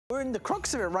We're in the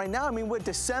crux of it right now. I mean, we're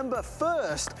December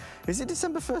 1st. Is it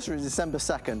December 1st or is it December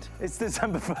 2nd? It's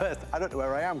December 1st. I don't know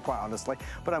where I am, quite honestly,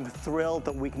 but I'm thrilled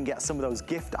that we can get some of those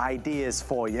gift ideas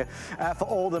for you, for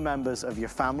all the members of your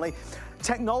family.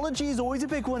 Technology is always a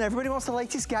big one. Everybody wants the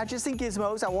latest gadgets and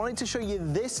gizmos. I wanted to show you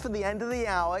this for the end of the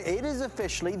hour. It is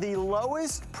officially the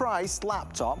lowest priced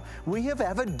laptop we have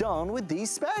ever done with these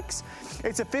specs.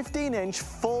 It's a 15-inch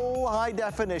full high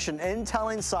definition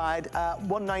Intel Inside,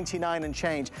 $199 and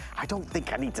change. I don't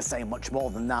think I need to say much more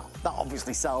than that. That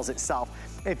obviously sells itself.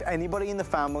 If anybody in the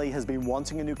family has been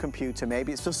wanting a new computer,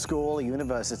 maybe it's for school or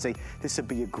university, this would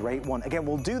be a great one. Again,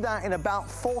 we'll do that in about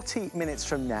 40 minutes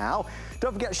from now.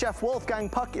 Don't forget, Chef Wolfgang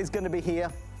Puck is going to be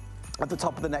here at the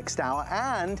top of the next hour,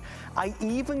 and I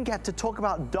even get to talk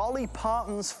about Dolly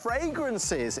Parton's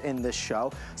fragrances in this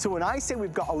show. So when I say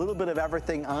we've got a little bit of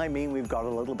everything, I mean we've got a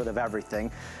little bit of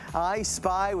everything. I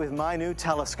spy with my new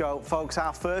telescope. Folks,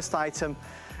 our first item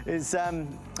is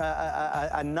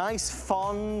a nice,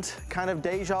 fond kind of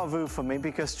deja vu for me,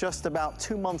 because just about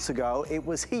 2 months ago, it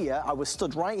was here, I was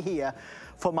stood right here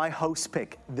for my host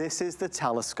pick. This is the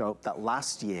telescope that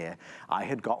last year I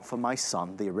had got for my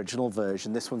son, the original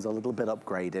version. This one's a little bit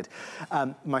upgraded.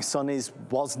 My son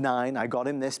was 9. I got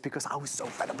him this because I was so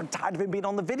fed up and tired of him being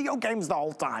on the video games the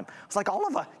whole time. I was like,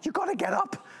 Oliver, you gotta get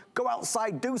up, go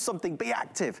outside, do something, be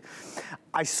active.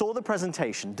 I saw the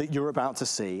presentation that you're about to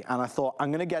see, and I thought,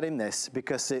 I'm gonna get him this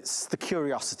because it's the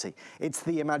curiosity, it's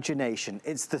the imagination,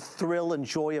 it's the thrill and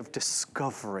joy of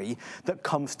discovery that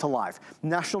comes to life.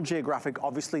 National Geographic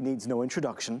obviously needs no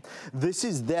introduction. This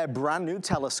is their brand new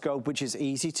telescope, which is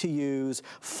easy to use,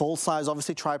 full size,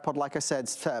 obviously tripod, like I said,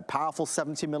 powerful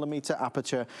 70mm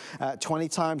aperture, 20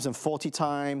 times and 40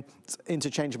 times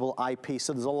interchangeable eyepiece.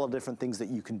 So there's a lot of different things that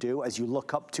you can do as you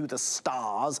look up to the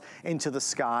stars, into the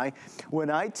sky.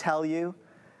 When I tell you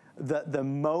that the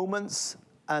moments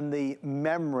and the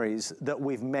memories that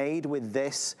we've made with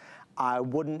this, I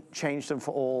wouldn't change them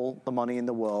for all the money in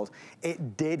the world.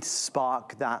 It did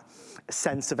spark that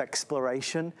sense of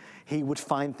exploration. He would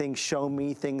find things, show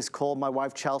me things, call my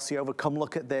wife Chelsea over, come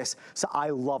look at this. So I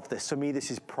love this. For me,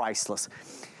 this is priceless.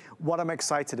 What I'm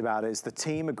excited about is the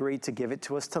team agreed to give it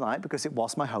to us tonight because it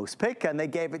was my host pick, and they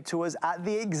gave it to us at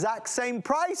the exact same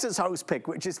price as host pick,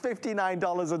 which is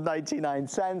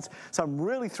 $59.99. So I'm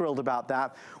really thrilled about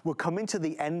that. We're coming to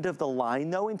the end of the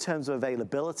line, though, in terms of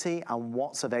availability and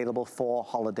what's available for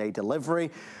holiday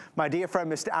delivery. My dear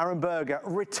friend, Mr. Aaron Berger,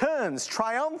 returns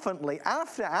triumphantly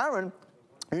after Aaron.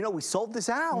 You know, we sold this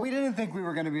out. We didn't think we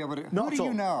were going to be able to. Who do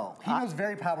you know? He knows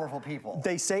very powerful people.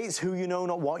 They say it's who you know,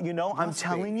 not what you know. I'm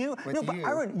telling you. No, but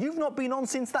Aaron, you've not been on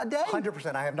since that day.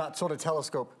 100%. I have not sold a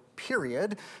telescope,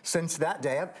 period, since that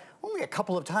day. Only a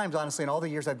couple of times, honestly, in all the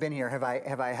years I've been here, have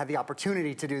I had the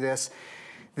opportunity to do this.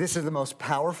 This is the most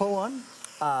powerful one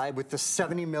with the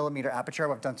 70mm aperture.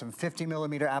 I've done some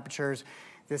 50mm apertures.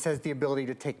 This has the ability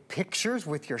to take pictures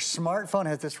with your smartphone. It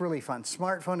has this really fun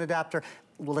smartphone adapter.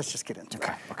 Well, let's just get into it.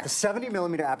 The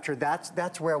 70mm aperture,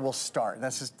 that's where we'll start.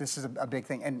 This is a big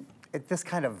thing. And this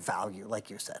kind of value, like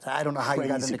you said. I don't know how you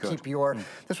got them to keep your,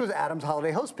 this was Adam's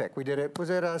holiday host pick. We did it, was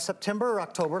it September or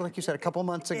October, like you said, a couple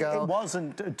months ago? It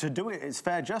wasn't, to do it, it's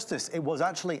fair justice, it was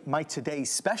actually my today's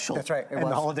special. That's right, it was.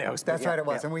 The holiday host pick. That's right, it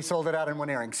was, and we sold it out in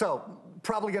one airing. So,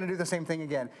 probably gonna do the same thing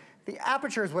again. The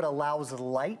aperture is what allows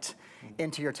light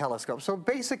into your telescope. So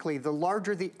basically, the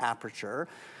larger the aperture,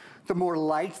 the more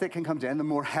light that can come in, the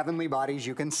more heavenly bodies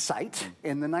you can sight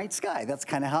in the night sky. That's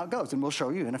kind of how it goes. And we'll show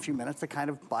you in a few minutes the kind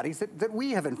of bodies that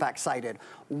we have in fact sighted.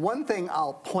 One thing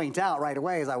I'll point out right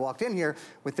away as I walked in here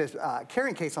with this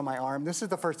carrying case on my arm, this is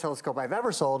the first telescope I've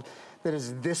ever sold that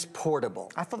is this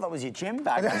portable. I thought that was your gym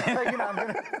bag. You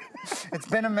know, it's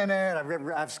been a minute.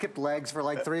 I've skipped legs for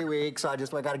like 3 weeks, so I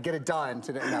got to get it done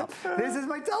today. No, this is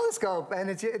my telescope, and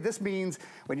this means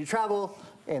when you travel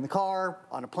in the car,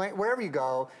 on a plane, wherever you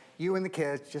go, you and the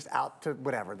kids just out to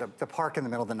whatever, the park in the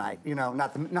middle of the night. You know,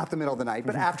 not the middle of the night,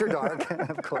 but after dark,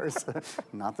 of course,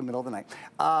 not the middle of the night.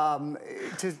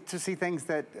 To see things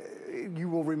that you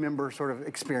will remember sort of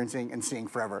experiencing and seeing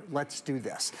forever. Let's do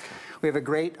this. We have a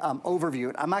great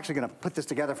overview. I'm actually going to put this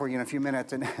together for you in a few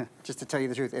minutes, and just to tell you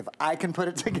the truth, if I can put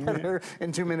it together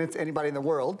in 2 minutes, anybody in the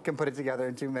world can put it together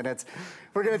in 2 minutes.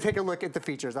 We're going to take a look at the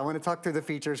features. I want to talk through the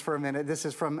features for a minute. This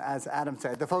is from, as Adam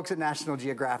said, the folks at National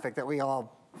Geographic that we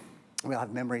all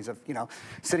have memories of, you know,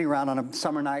 sitting around on a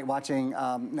summer night watching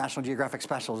National Geographic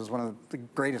specials is one of the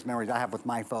greatest memories I have with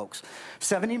my folks.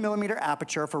 70mm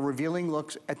aperture for revealing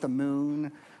looks at the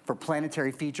moon, for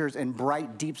planetary features and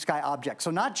bright deep sky objects. So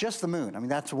not just the moon. I mean,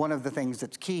 that's one of the things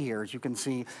that's key here, is you can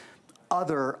see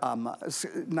other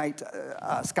night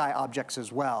sky objects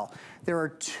as well. There are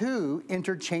 2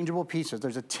 interchangeable pieces.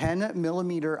 There's a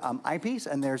 10mm eyepiece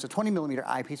and there's a 20mm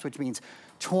eyepiece, which means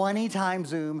 20 times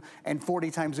zoom and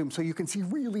 40 times zoom, so you can see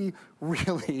really,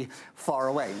 really far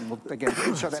away. And we'll, again,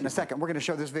 show that in a second. We're gonna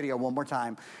show this video one more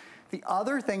time. The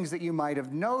other things that you might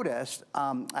have noticed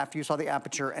after you saw the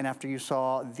aperture and after you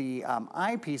saw the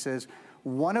eyepieces,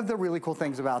 one of the really cool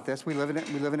things about this, we live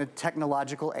in a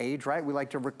technological age, right? We like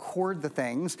to record the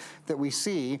things that we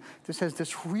see. This has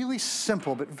this really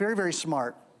simple but very, very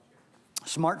smart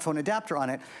smartphone adapter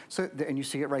on it. So, and you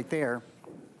see it right there.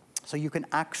 So you can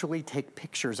actually take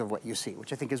pictures of what you see,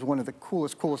 which I think is one of the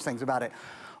coolest things about it.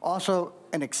 Also,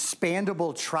 an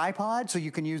expandable tripod, so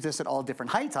you can use this at all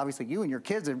different heights. Obviously, you and your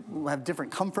kids have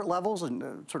different comfort levels and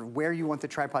sort of where you want the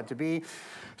tripod to be.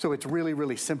 So it's really,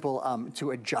 really simple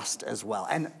to adjust as well.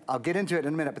 And I'll get into it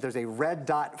in a minute, but there's a red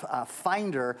dot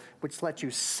finder, which lets you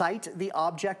sight the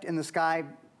object in the sky.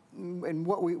 And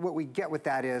what we get with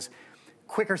that is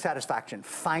quicker satisfaction,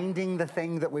 finding the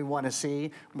thing that we want to see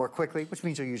more quickly, which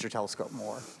means you'll use your telescope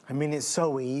more. I mean, it's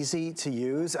so easy to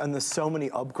use, and there's so many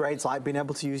upgrades, like being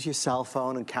able to use your cell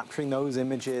phone and capturing those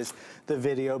images, the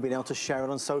video, being able to share it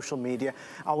on social media.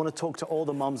 I want to talk to all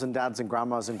the moms and dads and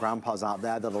grandmas and grandpas out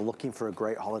there that are looking for a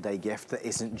great holiday gift that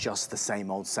isn't just the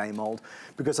same old,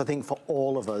 because I think for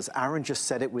all of us, Aaron just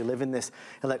said it, we live in this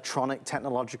electronic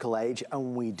technological age,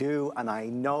 and we do, and I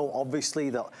know obviously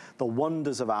that the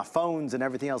wonders of our phones and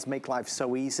everything else make life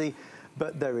so easy,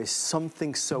 but there is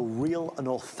something so real and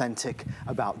authentic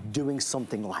about doing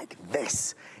something like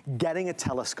this, getting a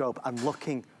telescope and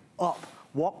looking up.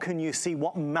 What can you see?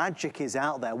 What magic is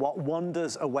out there? What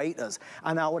wonders await us?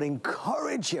 And I would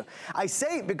encourage you. I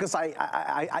say it because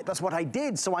that's what I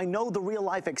did, so I know the real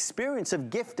life experience of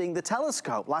gifting the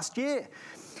telescope last year.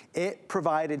 It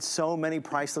provided so many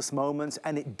priceless moments,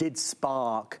 and it did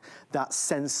spark that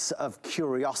sense of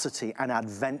curiosity and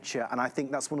adventure, and I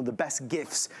think that's one of the best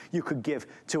gifts you could give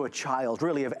to a child,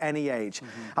 really, of any age.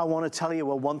 I want to tell you,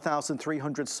 we're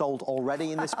 1,300 sold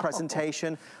already in this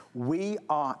presentation. We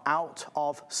are out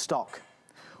of stock.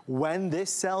 When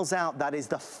this sells out, that is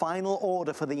the final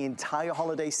order for the entire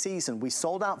holiday season. We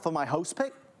sold out for my host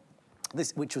pick,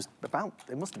 which was about,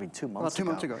 it must have been 2 months ago. About 2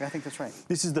 months ago, I think that's right.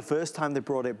 This is the first time they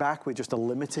brought it back with just a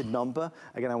limited number.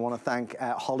 Again, I want to thank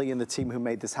Holly and the team who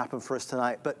made this happen for us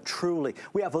tonight. But truly,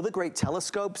 we have other great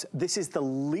telescopes. This is the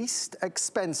least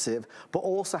expensive, but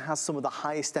also has some of the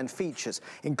highest end features,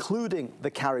 including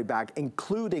the carry bag,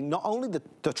 including not only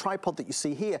the tripod that you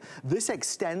see here, this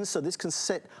extends so this can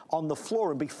sit on the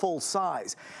floor and be full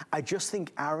size. I just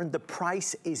think, Aaron, the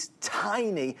price is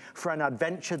tiny for an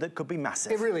adventure that could be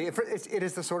massive. It really, it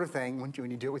is the sort of thing, when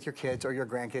you do it with your kids or your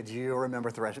grandkids, you'll remember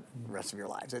the rest of your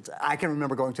lives. I can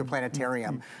remember going to a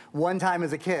planetarium one time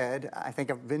as a kid. I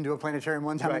think I've been to a planetarium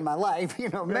one time in my life, you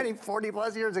know, many 40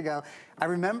 plus years ago. I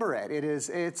remember it.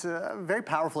 It's a very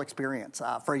powerful experience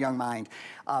for a young mind.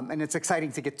 And it's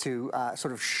exciting to get to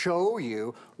sort of show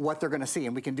you what they're gonna see.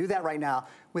 And we can do that right now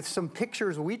with some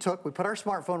pictures we took. We put our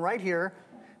smartphone right here.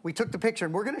 We took the picture,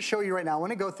 and we're gonna show you right now. I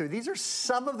wanna go through. These are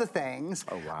some of the things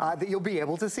that you'll be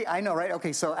able to see. I know, right?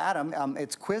 Okay, so Adam,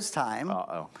 it's quiz time.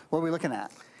 Uh-oh. What are we looking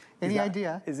at? Any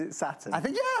idea? Is it Saturn? I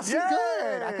think, yes, you're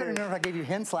good. I couldn't remember if I gave you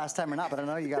hints last time or not, but I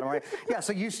know you got them right. Yeah,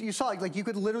 so you saw, like you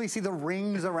could literally see the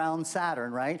rings around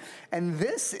Saturn, right? And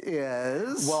this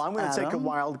is, well, I'm gonna take a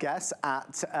wild guess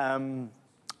at,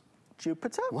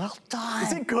 Jupiter? Well done.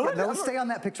 Is it good? No, let's stay on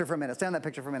that picture for a minute. Stay on that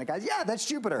picture for a minute, guys. Yeah, that's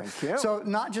Jupiter. Thank you. So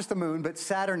not just the moon, but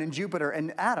Saturn and Jupiter.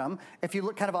 And Adam, if you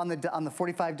look kind of on the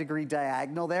 45-degree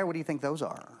diagonal there, what do you think those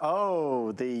are?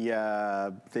 Oh,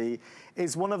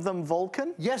 is one of them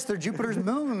Vulcan? Yes, they're Jupiter's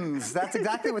moons. That's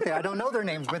exactly what they are. I don't know their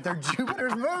names, but they're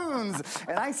Jupiter's moons.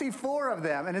 And I see 4 of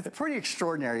them, and it's pretty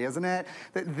extraordinary, isn't it?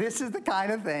 That this is the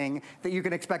kind of thing that you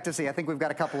can expect to see. I think we've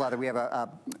got a couple other. We have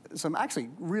some actually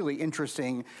really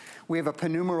interesting. We have a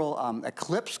penumbral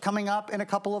eclipse coming up in a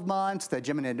couple of months. The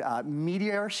Geminid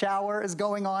meteor shower is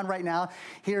going on right now.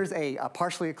 Here's a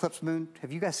partially eclipsed moon.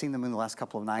 Have you guys seen the moon the last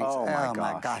couple of nights? Oh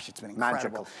my gosh, it's been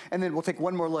incredible. Magical. And then we'll take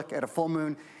one more look at a full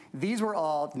moon. These were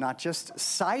all not just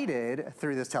sighted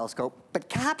through this telescope, but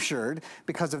captured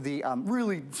because of the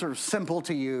really sort of simple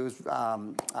to use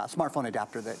smartphone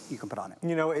adapter that you can put on it.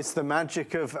 You know, it's the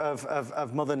magic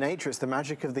of Mother Nature. It's the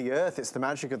magic of the Earth. It's the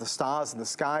magic of the stars and the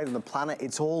sky and the planet.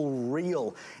 It's all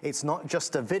real. It's not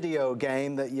just a video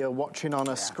game that you're watching on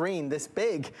a screen this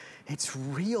big. It's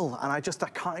real, and I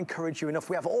can't encourage you enough.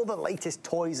 We have all the latest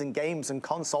toys and games and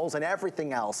consoles and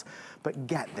everything else, but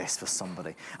get this for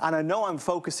somebody. And I know I'm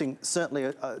focusing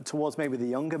certainly towards maybe the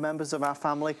younger members of our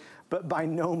family, but by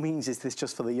no means is this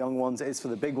just for the young ones. It's for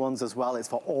the big ones as well. It's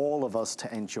for all of us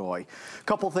to enjoy.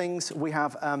 Couple things. We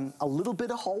have a little bit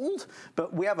of hold,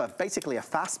 but we have basically a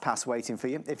fast pass waiting for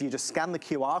you. If you just scan the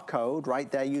QR code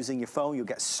right there using your phone, you'll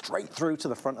get straight through to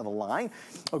the front of the line,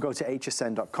 or go to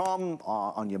hsn.com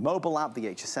or on your mobile app, the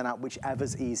HSN app,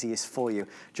 whichever's easiest for you.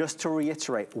 Just to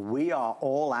reiterate, we are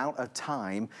all out of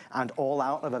time and all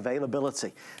out of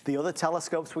availability. The other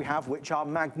telescopes we have, which are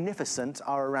magnificent,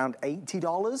 are around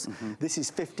 $80. This is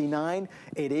 $59.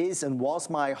 It is and was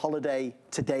my holiday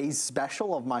today's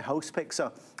special of my host pick,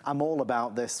 so I'm all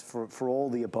about this for all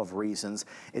the above reasons.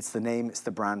 It's the name, it's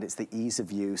the brand, it's the ease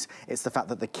of use. It's the fact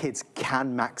that the kids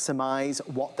can maximize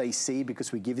what they see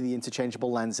because we give you the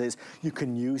interchangeable lenses. You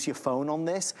can use your phone on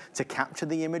this to capture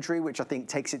the imagery, which I think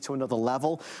takes it to another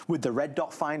level. With the red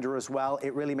dot finder as well,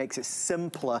 it really makes it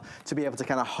simpler to be able to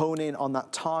kind of hone in on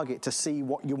that target to see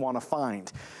what you want to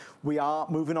find. We are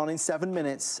moving on in 7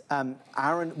 minutes.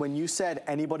 Aaron, when you said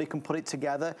anybody can put it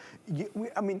together,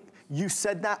 I mean, you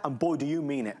said that, and boy, do you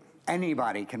mean it.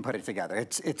 Anybody can put it together.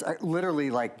 It's literally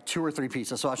like 2 or 3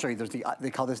 pieces. So I'll show you. There's they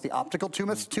call this the optical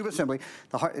tube assembly.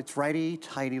 It's righty,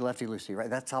 tighty, lefty, loosey, right?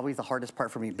 That's always the hardest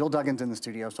part for me. Bill Duggan's in the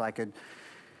studio, so I could.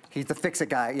 He's the fix-it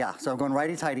guy, yeah. So I'm going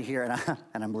righty-tighty here,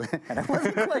 and I wasn't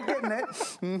quite getting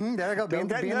it. There I go, being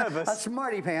nervous. A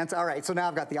smarty pants. All right, so now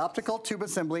I've got the optical tube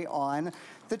assembly on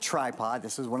the tripod.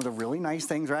 This is one of the really nice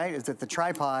things, right, is that the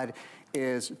tripod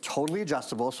is totally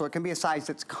adjustable, so it can be a size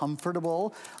that's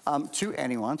comfortable to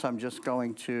anyone. So I'm just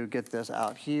going to get this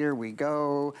out. Here we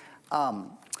go.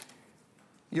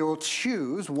 You'll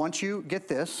choose, once you get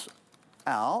this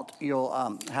out, you'll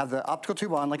have the optical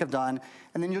tube on like I've done,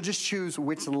 and then you'll just choose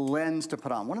which lens to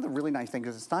put on. One of the really nice things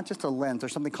is it's not just a lens,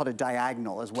 there's something called a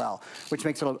diagonal as well, which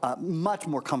makes it much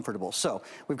more comfortable. So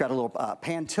we've got a little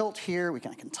pan tilt here. I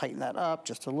can tighten that up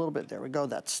just a little bit. There we go,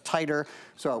 that's tighter.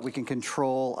 So we can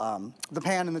control the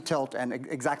pan and the tilt and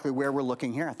exactly where we're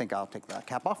looking here. I think I'll take the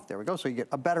cap off. There we go, so you get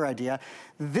a better idea.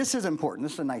 This is important,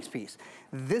 this is a nice piece.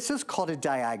 This is called a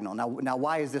diagonal. Now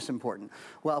why is this important?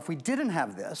 Well, if we didn't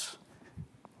have this,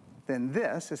 then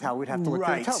this is how we'd have to look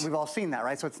through the telescope. We've all seen that,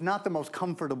 right? So it's not the most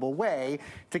comfortable way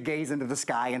to gaze into the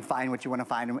sky and find what you want to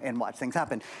find and watch things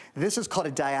happen. This is called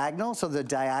a diagonal, so the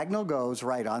diagonal goes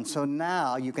right on. So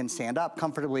now you can stand up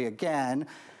comfortably again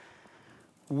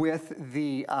with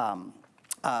the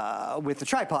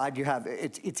tripod. You have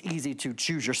it's easy to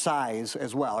choose your size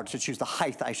as well, or to choose the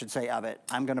height, I should say, of it.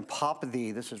 I'm going to pop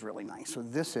this is really nice. So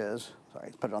this is.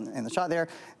 Sorry, put it in the shot there.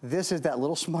 This is that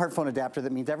little smartphone adapter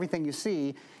that means everything you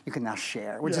see, you can now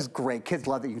share, which is great. Kids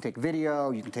love that. You can take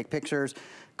video, you can take pictures,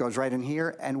 goes right in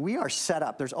here, and we are set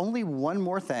up. There's only one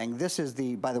more thing. This is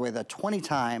by the way, the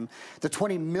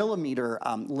 20 millimeter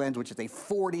lens, which is a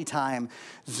 40-time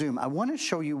zoom. I want to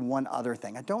show you one other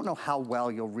thing. I don't know how well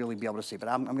you'll really be able to see, but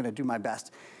I'm going to do my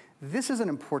best. This is an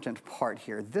important part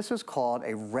here. This is called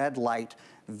a red light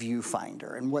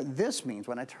viewfinder. And what this means,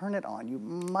 when I turn it on, you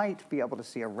might be able to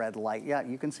see a red light. Yeah,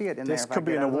 you can see it in there. This could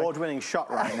be an award-winning shot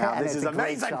right now. This is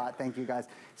amazing. Great shot. Thank you, guys.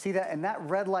 See that? And that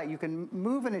red light, you can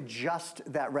move and adjust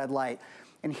that red light.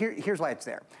 And here's why it's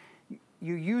there.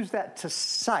 You use that to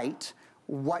sight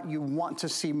what you want to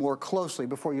see more closely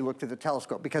before you look to the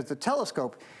telescope, because the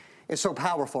telescope is so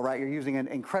powerful, right? You're seeing an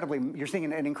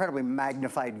incredibly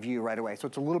magnified view right away. So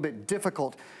it's a little bit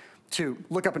difficult to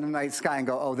look up in the night sky and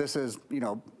go, oh, this is,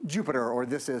 Jupiter, or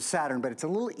this is Saturn, but it's a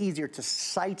little easier to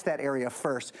sight that area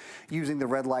first using the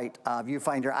red light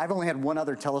viewfinder. I've only had one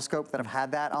other telescope that I've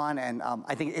had that on, and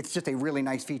I think it's just a really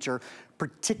nice feature,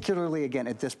 particularly, again,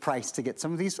 at this price, to get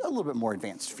some of these a little bit more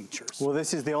advanced features. Well,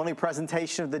 this is the only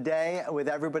presentation of the day with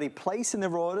everybody placing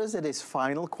their orders. It is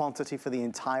final quantity for the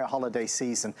entire holiday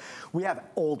season. We have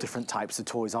all different types of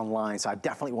toys online, so I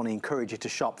definitely want to encourage you to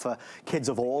shop for kids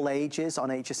of all ages on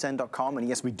hsn.com. And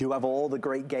yes, we do have all the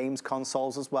great games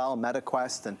consoles as well,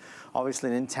 MetaQuest, and obviously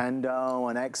Nintendo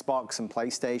and Xbox and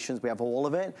PlayStations. We have all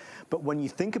of it. But when you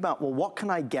think about, well, what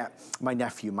can I get my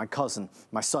nephew, my cousin,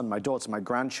 my son, my daughter, my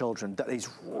grandchildren that is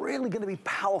really going to be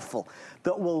powerful,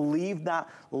 that will leave that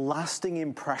lasting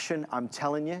impression? I'm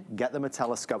telling you, get them a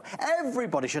telescope.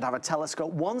 Everybody should have a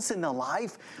telescope once in their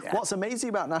life. Yeah. What's amazing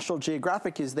about National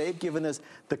Geographic is they've given us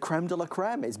the creme de la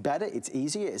creme. It's better, it's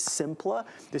easier, it's simpler.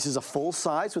 This is a full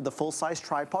size with the full size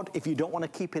tripod. If you don't want to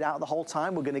keep it out the whole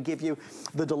time, we're going to give you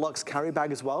the deluxe carry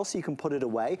bag as well, so you can put it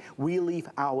away. We leave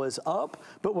ours up,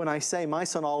 but when I say my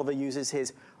son Oliver uses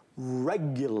his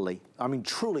regularly, I mean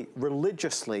truly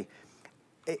religiously,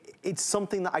 it's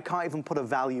something that I can't even put a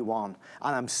value on.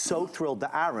 And I'm so thrilled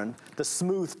that Aaron, the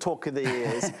smooth talk of the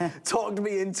years, talked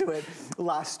me into it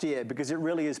last year, because it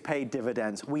really has paid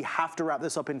dividends. We have to wrap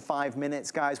this up in 5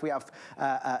 minutes, guys. We have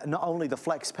not only the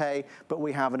flex pay, but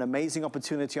we have an amazing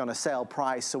opportunity on a sale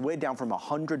price. So we're down from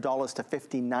 $100 to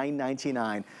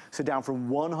 $59.99. So down from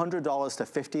 $100 to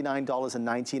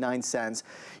 $59.99.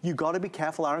 You got to be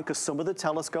careful, Aaron, because some of the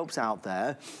telescopes out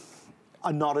there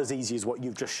are not as easy as what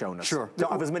you've just shown us. Sure.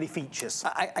 Don't have as many features.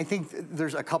 I think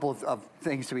there's a couple of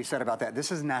things to be said about that.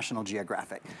 This is National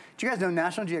Geographic. Do you guys know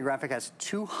National Geographic has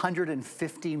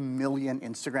 250 million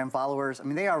Instagram followers? I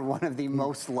mean, they are one of the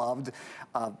most loved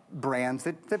brands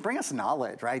that bring us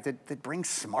knowledge, right? That bring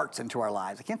smarts into our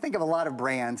lives. I can't think of a lot of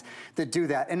brands that do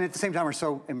that, and at the same time are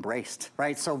so embraced,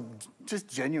 right? So just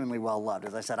genuinely well loved.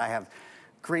 As I said, I have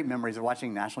great memories of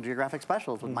watching National Geographic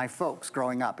specials with my folks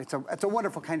growing up. It's a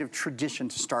wonderful kind of tradition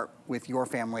to start with your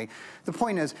family. The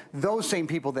point is, those same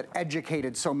people that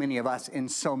educated so many of us in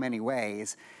so many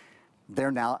ways,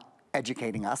 they're now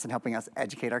educating us and helping us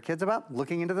educate our kids about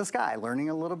looking into the sky, learning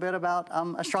a little bit about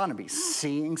astronomy,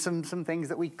 seeing some things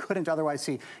that we couldn't otherwise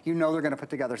see. You know they're gonna put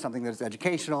together something that is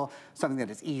educational, something that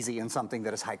is easy, and something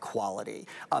that is high quality.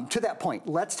 To that point,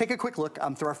 let's take a quick look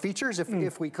through our features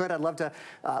if we could. I'd love to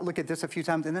look at this a few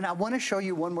times, and then I wanna show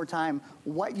you one more time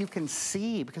what you can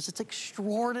see, because it's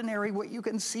extraordinary what you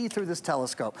can see through this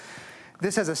telescope.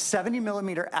 This has a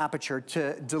 70mm aperture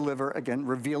to deliver, again,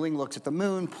 revealing looks at the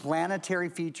moon, planetary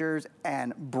features,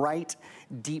 and bright,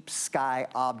 deep sky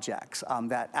objects.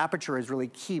 That aperture is really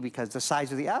key because the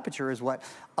size of the aperture is what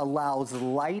allows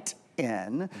light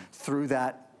in through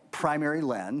that primary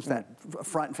lens, that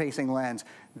front-facing lens.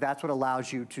 That's what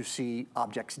allows you to see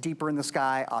objects deeper in the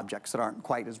sky, objects that aren't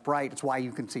quite as bright. It's why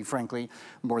you can see, frankly,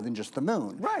 more than just the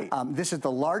moon. Right. This is the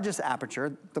largest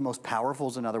aperture, the most powerful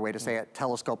is another way to say it,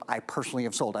 telescope I personally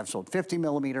have sold. I've sold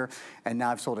 50mm, and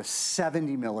now I've sold a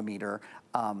 70mm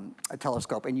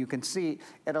telescope. And you can see,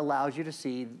 it allows you to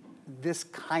see this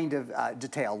kind of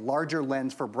detail, larger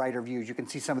lens for brighter views. You can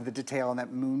see some of the detail on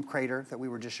that moon crater that we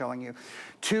were just showing you.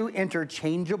 2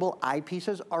 interchangeable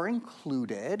eyepieces are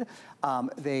included.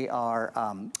 They are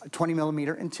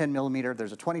 20mm and 10mm.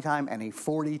 There's a 20-time and a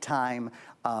 40-time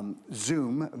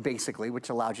zoom, basically, which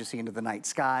allows you to see into the night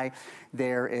sky.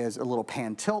 There is a little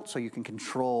pan tilt, so you can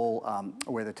control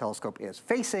where the telescope is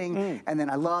facing. And then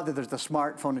I love that there's the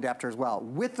smartphone adapter as well.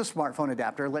 With the smartphone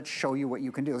adapter, let's show you what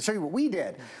you can do. Let's show you what we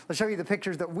did. Let's show you the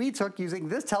pictures that we took using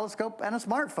this telescope and a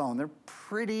smartphone. They're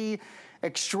pretty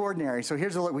extraordinary. So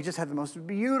here's a look. We just had the most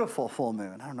beautiful full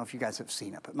moon. I don't know if you guys have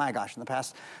seen it, but my gosh, in the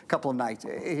past couple of nights,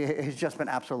 it has just been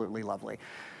absolutely lovely.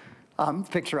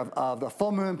 Picture of the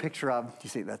full moon, picture of, you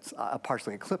see that's a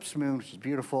partially eclipsed moon, which is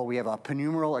beautiful. We have a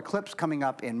penumbral eclipse coming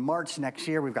up in March next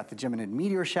year. We've got the Geminid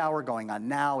meteor shower going on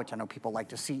now, which I know people like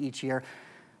to see each year.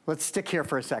 Let's stick here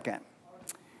for a second.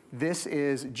 This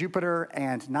is Jupiter,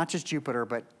 and not just Jupiter,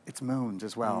 but its moons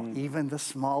as well. Even the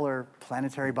smaller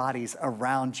planetary bodies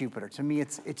around Jupiter. To me,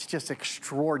 it's just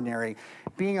extraordinary.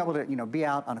 Being able to, be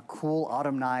out on a cool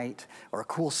autumn night or a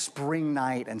cool spring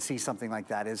night and see something like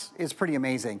that is pretty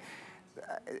amazing.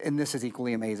 And this is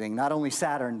equally amazing. Not only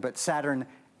Saturn, but Saturn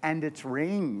and its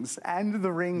rings and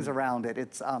the rings around it.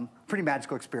 It's a pretty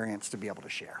magical experience to be able to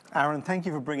share. Aaron, thank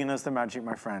you for bringing us the magic,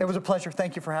 my friend. It was a pleasure.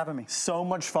 Thank you for having me. So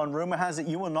much fun. Rumor has it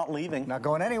you are not leaving. Not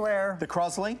going anywhere. The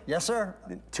Crosley? Yes, sir.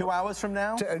 2 hours from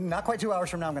now? Not quite 2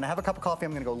 hours from now. I'm going to have a cup of coffee.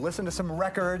 I'm going to go listen to some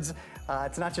records.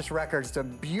 It's not just records. It's a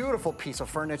beautiful piece of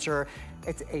furniture.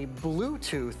 It's a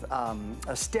Bluetooth,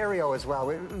 a stereo as well.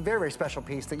 Very, very special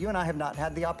piece that you and I have not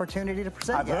had the opportunity to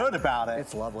present yet. I've heard about it.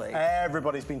 It's lovely.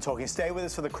 Everybody's been talking. Stay with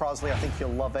us for the Crosley. I think you'll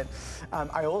love it.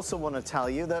 I also want to tell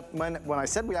you that when I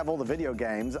said we have all the video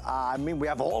games, I mean we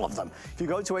have all of them. If you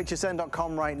go to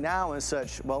hsn.com right now and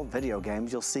search, well, video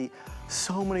games, you'll see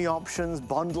so many options,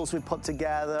 bundles we put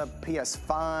together,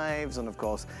 PS5s, and of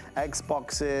course,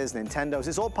 Xboxes, Nintendos.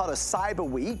 It's all part of Cyber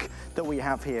Week that we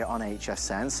have here on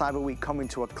HSN. Cyber Week coming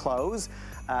to a close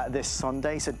this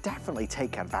Sunday, so definitely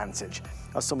take advantage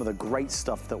of some of the great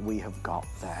stuff that we have got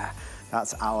there.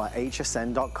 That's our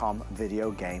hsn.com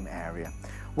video game area.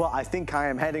 Well, I think I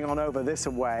am heading on over this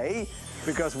way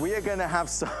because we are going to have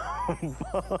some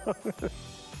fun.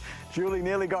 Julie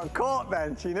nearly got caught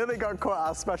then. She nearly got caught,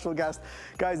 our special guest.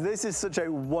 Guys, this is such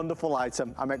a wonderful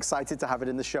item. I'm excited to have it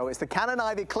in the show. It's the Canon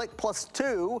Ivy Click Plus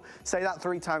 2. Say that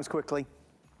 3 times quickly.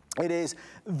 It is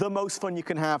the most fun you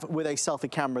can have with a selfie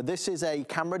camera. This is a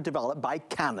camera developed by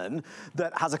Canon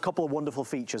that has a couple of wonderful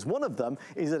features. One of them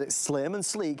is that it's slim and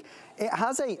sleek. It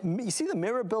has you see the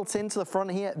mirror built into the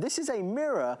front here? This is a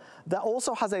mirror that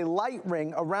also has a light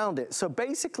ring around it. So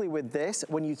basically with this,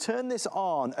 when you turn this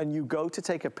on and you go to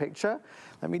take a picture,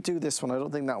 let me do this one. I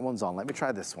don't think that one's on. Let me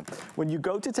try this one. When you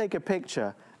go to take a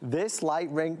picture, this light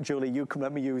ring, Julie, you can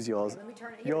let me use yours. Let me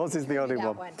turn it here. Yours is the only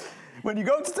one. When you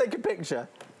go to take a picture,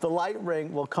 the light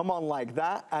ring will come on like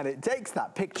that, and it takes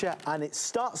that picture and it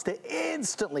starts to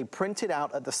instantly print it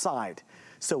out at the side.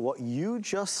 So what you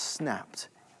just snapped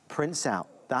prints out.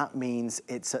 That means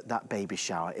it's at that baby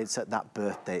shower, it's at that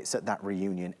birthday, it's at that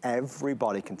reunion.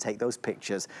 Everybody can take those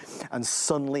pictures and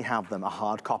suddenly have them a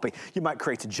hard copy. You might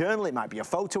create a journal, it might be a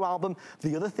photo album.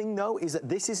 The other thing though is that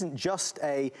this isn't just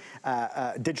a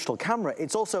digital camera,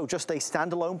 it's also just a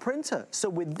standalone printer. So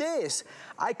with this,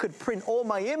 I could print all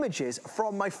my images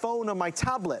from my phone or my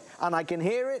tablet, and I can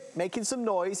hear it making some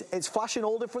noise. It's flashing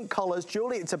all different colors.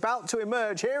 Julie, it's about to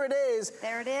emerge. Here it is.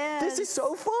 There it is. This is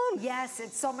so fun. Yes,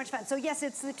 it's so much fun. So yes,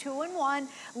 it's the 2-in-1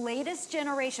 latest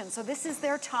generation. So this is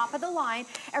their top of the line.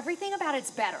 Everything about it's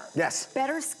better. Yes.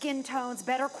 Better skin tones,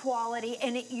 better quality,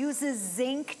 and it uses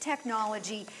zinc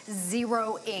technology,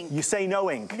 zero ink. You say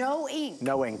no ink. No ink.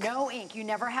 No ink. No ink. You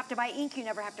never have to buy ink. You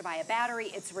never have to buy a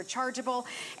battery. It's rechargeable.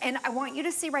 And I want you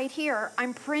to see right here,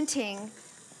 I'm printing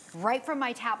right from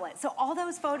my tablet. So all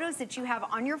those photos that you have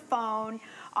on your phone,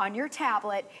 on your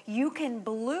tablet, you can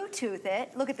Bluetooth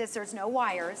it. Look at this, there's no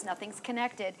wires, nothing's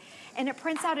connected. And it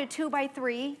prints out a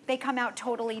 2x3. They come out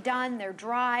totally done, they're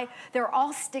dry. They're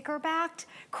all sticker backed.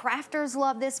 Crafters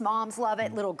love this, moms love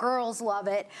it, little girls love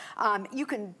it. You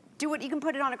can do it, you can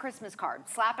put it on a Christmas card,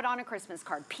 slap it on a Christmas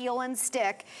card, peel and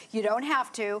stick. You don't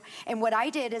have to. And what I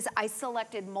did is I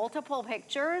selected multiple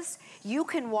pictures. You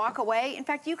can walk away. In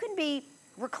fact, you can be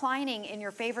reclining in your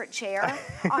favorite chair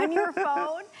on your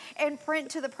phone and print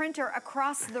to the printer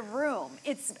across the room.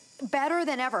 It's better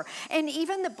than ever. And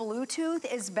even the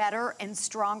Bluetooth is better and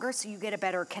stronger, so you get a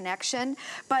better connection.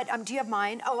 But do you have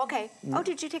mine? Oh, okay. Oh,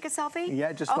 did you take a selfie?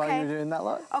 Yeah, just while you were doing that,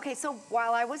 look. Okay, so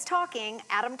while I was talking,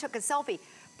 Adam took a selfie.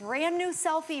 Brand new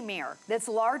selfie mirror that's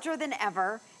larger than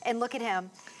ever. And look at him.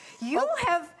 You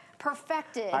have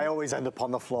perfected. I always end up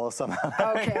on the floor somehow.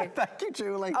 Okay. Thank you,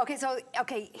 Julie. Okay, so,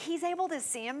 he's able to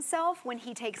see himself when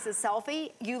he takes a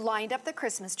selfie. You lined up the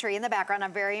Christmas tree in the background.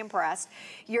 I'm very impressed.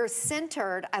 You're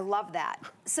centered. I love that.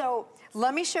 So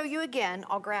let me show you again.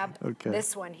 I'll grab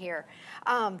this one here.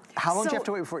 How long do you have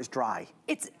to wait before it's dry?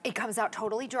 It comes out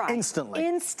totally dry. Instantly?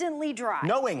 Instantly dry.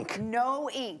 No ink? No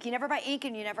ink. You never buy ink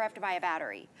and you never have to buy a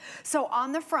battery. So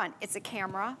on the front, it's a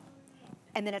camera,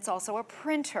 and then it's also a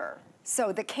printer.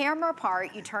 So the camera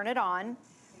part, you turn it on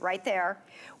right there.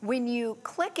 When you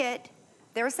click it,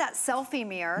 there's that selfie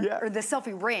mirror, or the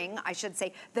selfie ring, I should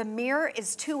say. The mirror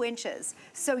is 2 inches.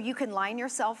 So you can line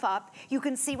yourself up. You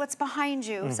can see what's behind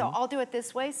you. So I'll do it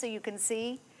this way so you can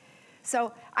see.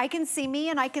 So I can see me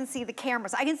and I can see the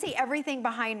cameras. I can see everything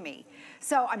behind me.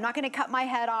 So I'm not gonna cut my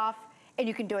head off, and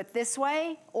you can do it this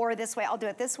way or this way. I'll do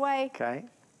it this way. Okay.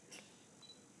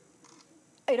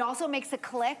 It also makes a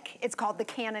click. It's called the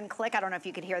Canon click. I don't know if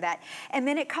you could hear that. And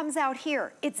then it comes out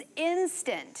here. It's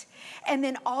instant. And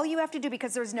then all you have to do,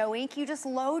 because there's no ink, you just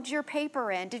load your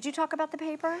paper in. Did you talk about the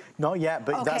paper? Not yet,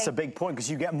 but that's a big point,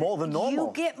 because you get more than normal.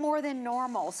 You get more than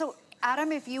normal. So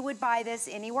Adam, if you would buy this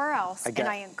anywhere else, and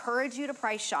I encourage you to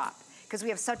price shop, because we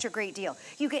have such a great deal.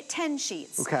 You get 10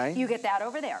 sheets. Okay. You get that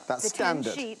over there. That's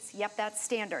standard. 10 sheets, yep, that's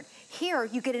standard. Here,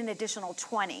 you get an additional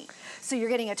 20. So you're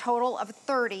getting a total of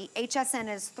 30. HSN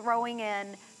is throwing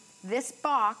in this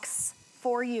box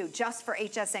for you, just for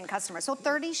HSN customers. So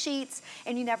 30 sheets,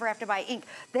 and you never have to buy ink.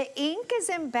 The ink is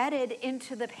embedded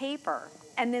into the paper,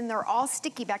 and then they're all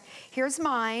sticky back. Here's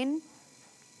mine.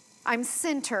 I'm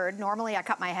centered. Normally I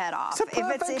cut my head off. It's a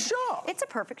perfect shot. It's a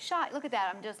perfect shot. Look at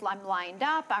that. I'm lined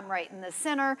up. I'm right in the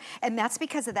center. And that's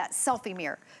because of that selfie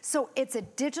mirror. So it's a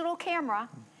digital camera.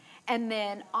 And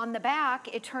then on the back,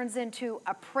 it turns into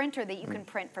a printer that you can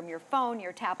print from your phone,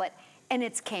 your tablet, and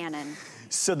it's Canon.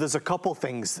 So there's a couple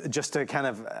things just to kind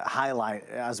of highlight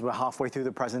as we're halfway through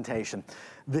the presentation.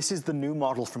 This is the new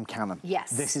model from Canon.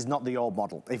 Yes. This is not the old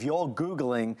model. If you're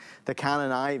Googling the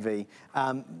Canon Ivy,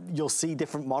 you'll see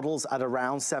different models at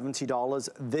around $70.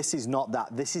 This is not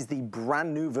that. This is the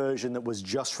brand new version that was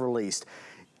just released.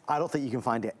 I don't think you can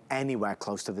find it anywhere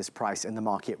close to this price in the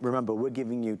market. Remember, we're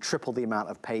giving you triple the amount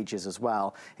of pages as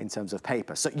well in terms of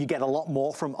paper. So you get a lot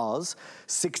more from us.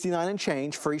 69 and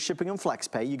change, free shipping and flex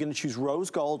pay. You're gonna choose rose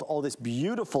gold or this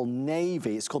beautiful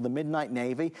navy. It's called the Midnight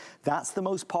Navy. That's the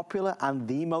most popular and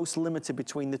the most limited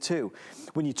between the two.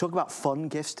 When you talk about fun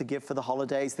gifts to give for the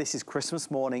holidays, this is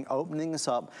Christmas morning, opening this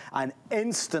up and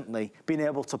instantly being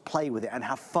able to play with it and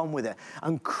have fun with it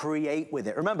and create with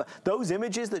it. Remember, those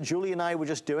images that Julie and I were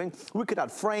just doing, we could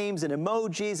add frames and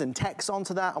emojis and text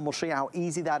onto that, and we'll show you how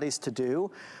easy that is to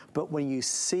do. But when you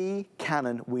see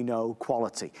Canon, we know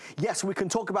quality. Yes, we can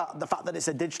talk about the fact that it's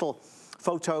a digital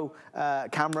photo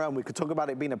camera, and we could talk about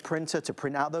it being a printer to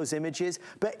print out those images,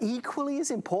 but equally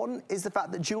as important is the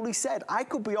fact that Julie said, I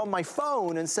could be on my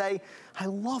phone and say, I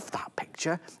love that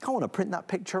picture, I want to print that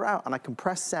picture out, and I can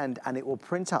press send and it will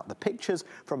print out the pictures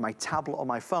from my tablet or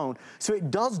my phone. So it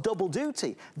does double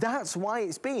duty. That's why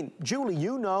it's been, Julie,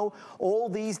 you know, all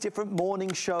these different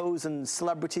morning shows and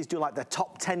celebrities do like the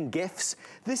top 10 gifts.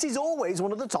 This is always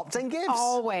one of the top 10 gifts.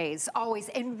 Always, always.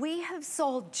 And we have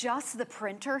sold just the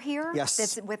printer here. Yes.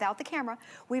 That's without the camera.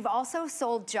 We've also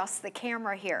sold just the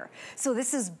camera here. So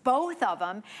this is both of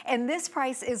them, and this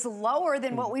price is lower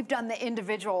than what we've done the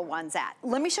individual ones at.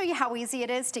 Let me show you how easy it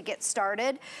is to get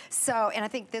started. So, and I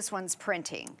think this one's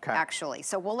printing, actually.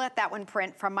 So we'll let that one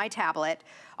print from my tablet.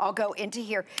 I'll go into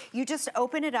here. You just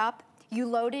open it up. You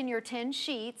load in your 10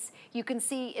 sheets. You can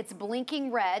see it's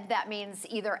blinking red. That means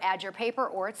either add your paper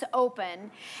or it's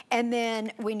open. And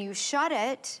then when you shut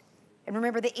it, and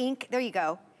remember the ink, there you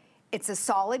go. It's a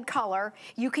solid color.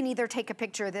 You can either take a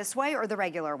picture this way or the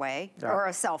regular way, or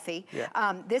a selfie.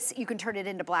 This, you can turn it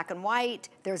into black and white.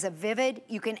 There's a vivid.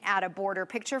 You can add a border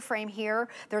picture frame here.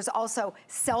 There's also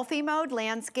selfie mode,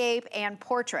 landscape, and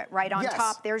portrait right on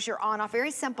top. There's your on-off, very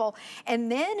simple.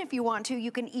 And then if you want to, you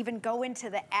can even go into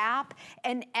the app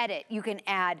and edit. You can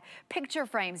add picture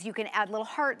frames. You can add little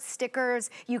heart stickers.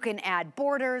 You can add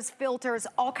borders, filters,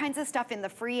 all kinds of stuff in the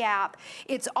free app.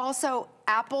 It's also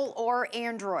Apple or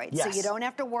Android. So you don't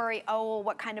have to worry, oh,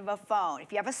 what kind of a phone.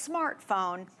 If you have a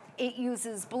smartphone, it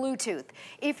uses Bluetooth.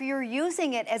 If you're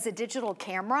using it as a digital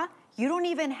camera, you don't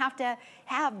even have to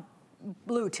have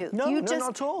Bluetooth. You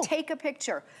just take a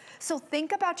picture. So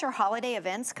think about your holiday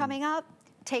events coming up.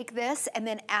 Take this, and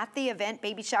then at the event,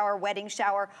 baby shower, wedding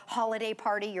shower, holiday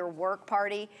party, your work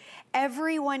party,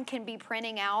 everyone can be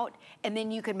printing out, and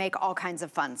then you can make all kinds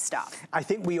of fun stuff. I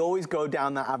think we always go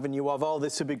down that avenue of, oh,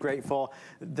 this would be great for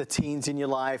the teens in your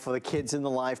life or the kids in the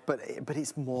life, but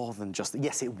it's more than just,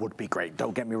 yes, it would be great,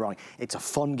 don't get me wrong. It's a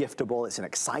fun giftable, it's an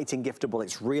exciting giftable,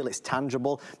 it's real, it's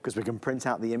tangible, because we can print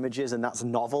out the images, and that's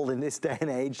novel in this day and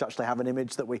age to actually have an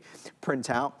image that we print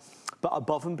out. But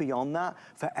above and beyond that,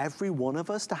 for every one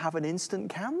of us to have an instant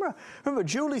camera. Remember,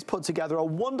 Julie's put together a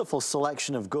wonderful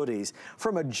selection of goodies,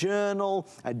 from a journal,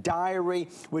 a diary.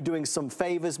 We're doing some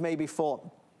favors maybe for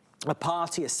a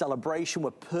party, a celebration.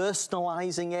 We're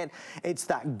personalizing it. It's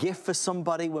that gift for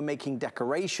somebody. We're making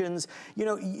decorations. You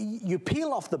know, you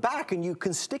peel off the back and you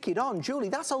can stick it on. Julie,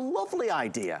 that's a lovely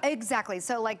idea. Exactly.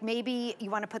 So like maybe you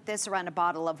want to put this around a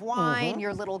bottle of wine,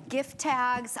 your little gift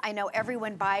tags. I know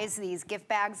everyone buys these gift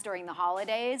bags during the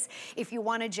holidays. If you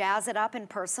want to jazz it up and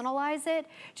personalize it,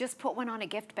 just put one on a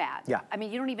gift bag. I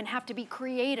mean, you don't even have to be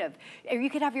creative. Or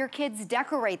you could have your kids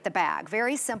decorate the bag.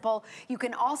 Very simple. You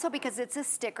can also, because it's a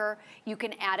sticker, you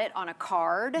can add it on a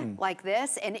card like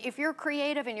this. And if you're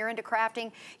creative and you're into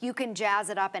crafting, you can jazz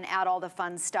it up and add all the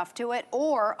fun stuff to it.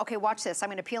 Or, okay, watch this. I'm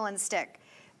gonna peel and stick.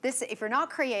 This, if you're not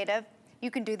creative,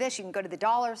 you can do this. You can go to the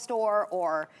dollar store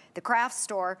or the craft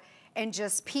store and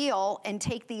just peel and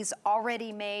take these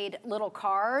already made little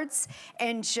cards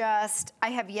and just,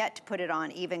 I have yet to put it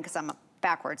on even because I'm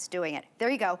backwards doing it. There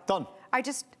you go. Done. I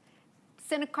just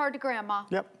send a card to grandma.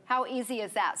 How easy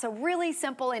is that? So really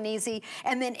simple and easy.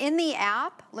 And then in the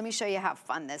app, let me show you how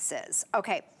fun this is.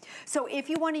 Okay, so if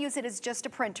you want to use it as just a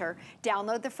printer,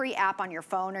 download the free app on your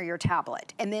phone or your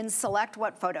tablet, and then select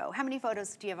what photo. How many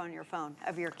photos do you have on your phone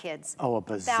of your kids? Oh, a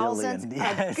bazillion. Thousands,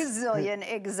 a gazillion,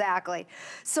 exactly.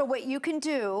 So what you can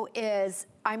do is,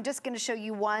 I'm just going to show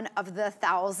you one of the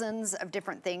thousands of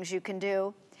different things you can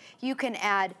do. You can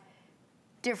add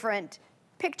different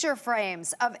picture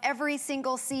frames of every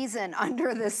single season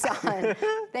under the sun.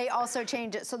 They also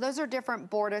change it. So those are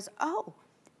different borders. Oh,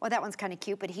 well, that one's kind of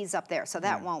cute, but he's up there, so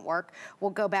that won't work.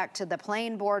 We'll go back to the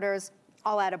plain borders.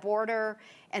 I'll add a border,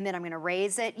 and then I'm gonna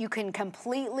raise it. You can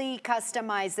completely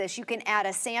customize this. You can add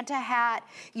a Santa hat.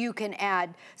 You can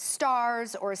add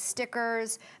stars or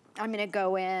stickers. I'm gonna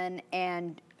go in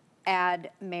and add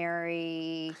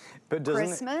Merry But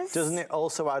Christmas. doesn't it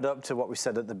also add up to what we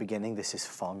said at the beginning? This is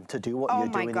fun. To do what you're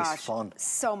doing is fun.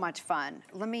 So much fun.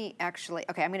 Let me actually,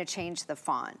 okay, I'm gonna change the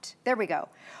font. There we go.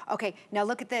 Okay, now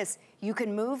look at this. You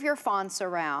can move your fonts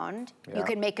around. Yeah. You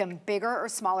can make them bigger or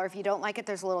smaller. If you don't like it,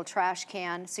 there's a little trash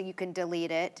can so you can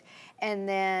delete it. And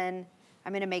then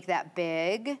I'm gonna make that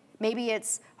big. Maybe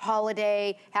it's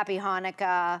holiday, Happy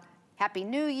Hanukkah, Happy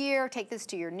New Year, take this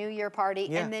to your New Year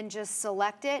party, and then just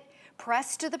select it,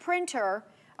 press to the printer.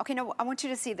 Okay, no, I want you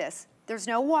to see this. There's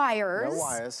no wires. No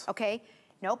wires. Okay,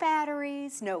 no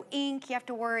batteries, no ink you have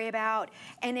to worry about.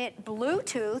 And it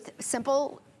Bluetooth,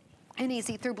 simple and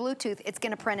easy through Bluetooth, it's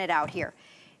gonna print it out here.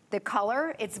 The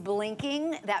color, it's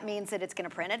blinking. That means that it's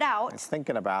gonna print it out. It's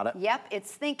thinking about it. Yep,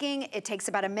 it's thinking. It takes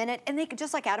about a minute. And they,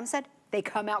 just like Adam said, they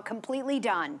come out completely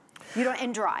done. You don't,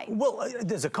 and dry. Well,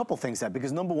 there's a couple things there,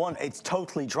 because number one, it's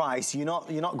totally dry, so you're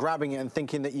not grabbing it and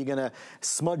thinking that you're gonna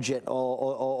smudge it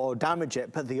or damage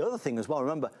it. But the other thing as well,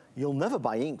 remember, you'll never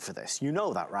buy ink for this. You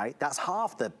know that, right? That's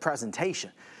half the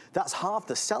presentation. That's half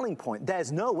the selling point.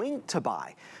 There's no ink to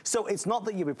buy. So it's not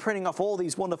that you'll be printing off all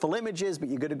these wonderful images, but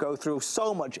you're gonna go through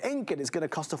so much ink and it's gonna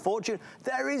cost a fortune.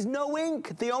 There is no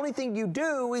ink. The only thing you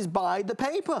do is buy the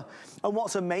paper. And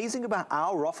what's amazing about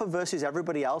our offer versus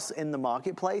everybody else in the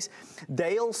marketplace,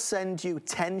 they'll send you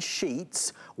 10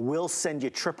 sheets, we'll send you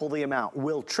triple the amount.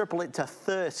 We'll triple it to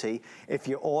 30 if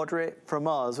you order it from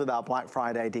us with our Black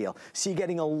Friday deal. So you're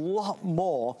getting a lot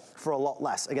more for a lot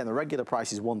less. Again, the regular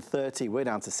price is $130, we're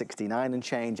down to $69 and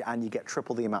change, and you get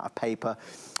triple the amount of paper.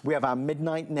 We have our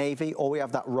Midnight Navy, or we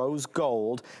have that Rose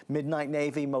Gold. Midnight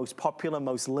Navy, most popular,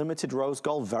 most limited Rose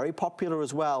Gold, very popular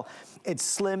as well. It's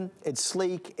slim, it's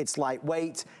sleek, it's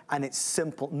lightweight, and it's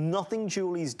simple. Nothing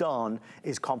Julie's done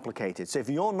is complicated. So if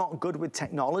you're not good with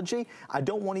technology, I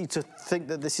don't want you to think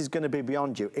that this is going to be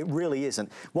beyond you. It really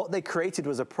isn't. What they created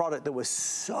was a product that was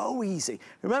so easy.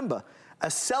 Remember, a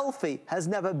selfie has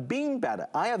never been better.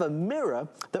 I have a mirror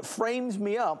that frames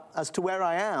me up as to where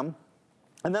I am,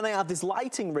 and then I have this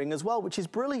lighting ring as well, which is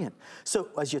brilliant. So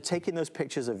as you're taking those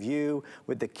pictures of you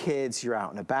with the kids, you're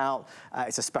out and about,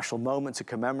 it's a special moment to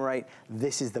commemorate.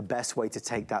 This is the best way to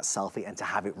take that selfie and to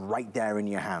have it right there in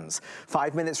your hands.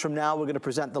 5 minutes from now, we're gonna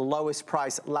present the lowest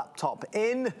price laptop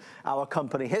in our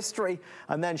company history.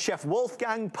 And then Chef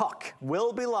Wolfgang Puck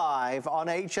will be live on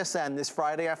HSN this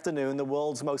Friday afternoon, the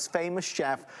world's most famous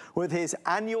chef, with his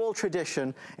annual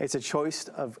tradition. It's a choice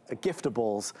of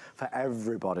giftables for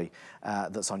everybody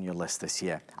that's on your list this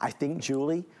year. I think,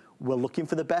 Julie, we're looking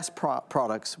for the best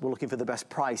products, we're looking for the best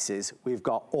prices. We've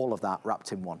got all of that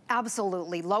wrapped in one.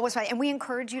 Absolutely, lowest price. And we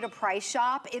encourage you to price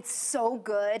shop. It's so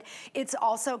good. It's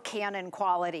also Canon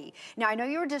quality. Now, I know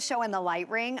you were just showing the light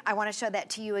ring. I want to show that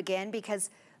to you again because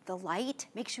the light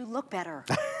makes you look better.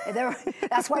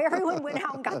 That's why everyone went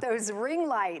out and got those ring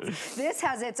lights. This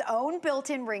has its own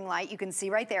built-in ring light, you can see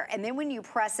right there. And then when you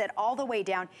press it all the way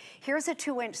down, here's a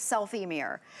 2-inch selfie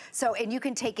mirror. So, and you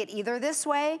can take it either this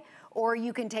way, or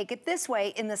you can take it this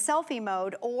way in the selfie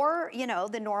mode, or, you know,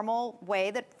 the normal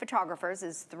way that photographers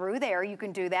is through there. You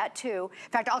can do that too.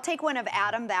 In fact, I'll take one of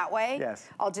Adam that way. Yes.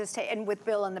 I'll just take, and with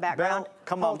Bill in the background. Bill,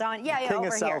 come on. Hold on. Yeah, King over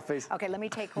of here. selfies. Okay, let me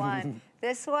take one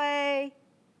this way.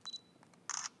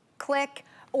 Click,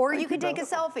 or you can take a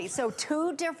selfie. So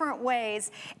 2 different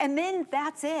ways, and then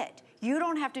that's it. You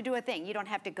don't have to do a thing. You don't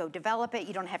have to go develop it.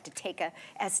 You don't have to take a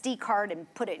SD card and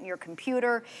put it in your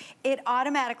computer. It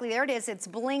automatically, there it is, it's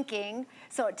blinking,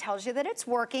 so it tells you that it's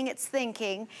working, it's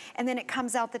thinking, and then it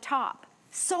comes out the top.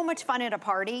 So much fun at a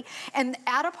party, and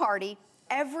at a party,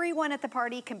 everyone at the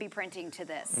party can be printing to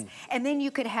this. And then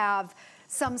you could have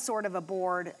some sort of a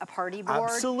board, a party board.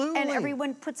 Absolutely. And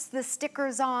everyone puts the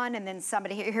stickers on, and then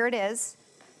somebody, here it is.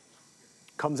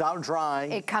 Comes out dry.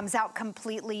 It comes out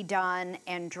completely done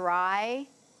and dry.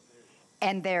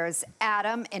 And there's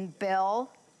Adam and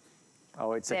Bill.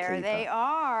 Oh, it's a keeper. There they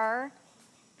are.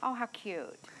 Oh, how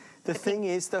cute. The thing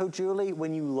is, though, Julie,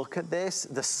 when you look at this,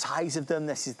 the size of them,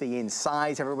 this is the in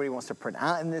size. Everybody wants to print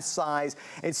out in this size.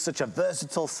 It's such a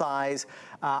versatile size.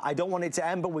 I don't want it to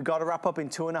end, but we've got to wrap up in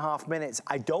 2.5 minutes.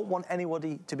 I don't want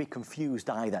anybody to be confused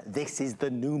either. This is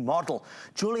the new model.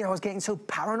 Julie, I was getting so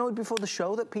paranoid before the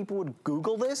show that people would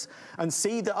Google this and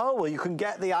see that, oh, well, you can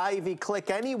get the Ivy Click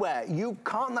anywhere. You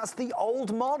can't. That's the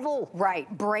old model. Right,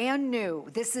 brand new.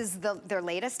 This is their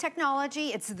latest technology.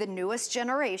 It's the newest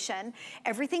generation.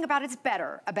 Everything about it's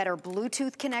better. A better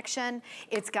Bluetooth connection.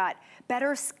 It's got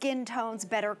better skin tones,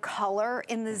 better color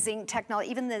in the zinc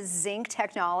technology. Even the zinc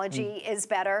technology is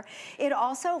better. It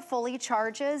also fully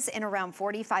charges in around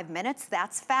 45 minutes.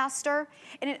 That's faster.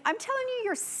 And I'm telling you,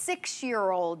 your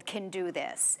 6-year-old can do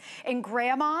this. And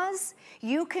grandmas,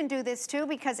 you can do this too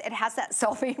because it has that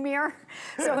selfie mirror.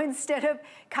 So instead of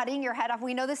cutting your head off,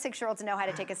 we know the 6-year-olds know how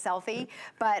to take a selfie,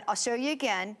 but I'll show you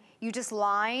again. You just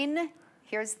line,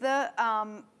 here's the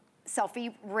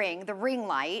selfie ring, the ring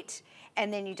light,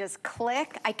 and then you just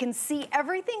click. I can see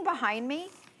everything behind me.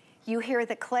 You hear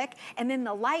the click, and then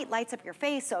the light lights up your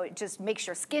face, so it just makes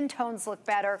your skin tones look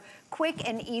better. Quick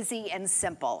and easy and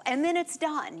simple. And then it's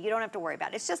done. You don't have to worry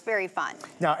about it. It's just very fun.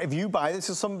 Now, if you buy this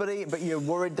to somebody, but you're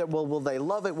worried that, well, will they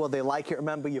love it? Will they like it?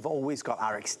 Remember, you've always got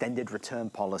our extended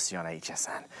return policy on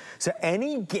HSN. So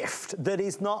any gift that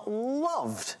is not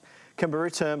loved can be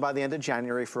returned by the end of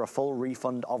January for a full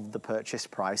refund of the purchase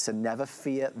price, and never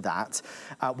fear that.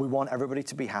 We want everybody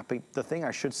to be happy. The thing I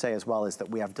should say as well is that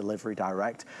we have delivery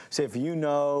direct. So if you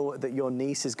know that your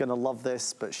niece is gonna love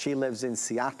this, but she lives in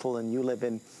Seattle and you live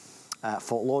in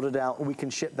Fort Lauderdale, we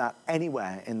can ship that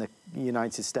anywhere in the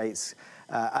United States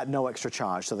at no extra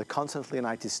charge. So the continental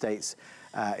United States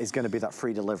is going to be that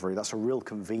free delivery. That's a real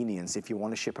convenience if you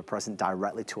want to ship a present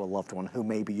directly to a loved one who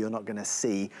maybe you're not going to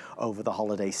see over the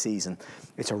holiday season.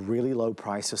 It's a really low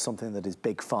price for something that is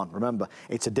big fun. Remember,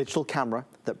 it's a digital camera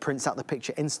that prints out the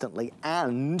picture instantly,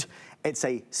 and it's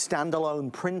a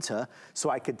standalone printer, so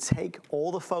I could take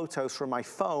all the photos from my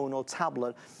phone or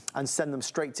tablet and send them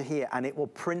straight to here, and it will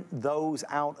print those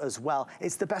out as well.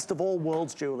 It's the best of all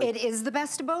worlds, Julie. It is the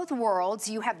best of both worlds.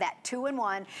 You have that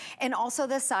 2-in-1, and also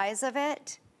the size of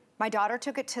it. My daughter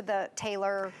took it to the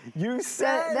Taylor, you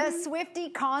said the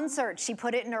Swiftie concert. She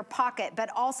put it in her pocket. But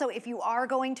also, if you are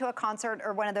going to a concert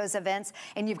or one of those events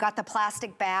and you've got the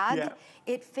plastic bag,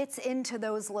 it fits into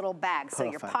those little bags.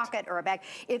 Perfect. So your pocket or a bag,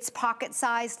 it's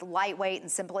pocket-sized, lightweight,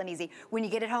 and simple and easy. When you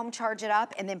get it home, charge it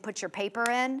up, and then put your paper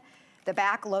in. The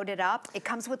back, load it up. It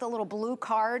comes with a little blue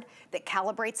card that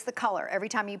calibrates the color every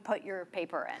time you put your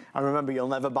paper in. And remember, you'll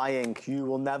never buy ink. You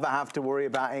will never have to worry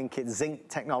about ink. It's zinc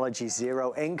technology,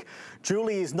 zero ink.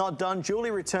 Julie is not done.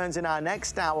 Julie returns in our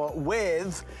next hour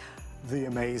with the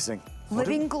amazing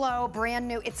Living Glow, brand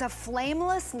new. It's a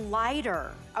flameless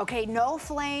lighter, okay? No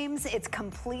flames, it's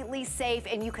completely safe,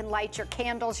 and you can light your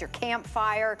candles, your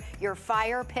campfire, your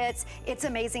fire pits. It's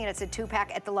amazing, and it's a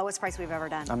 2-pack at the lowest price we've ever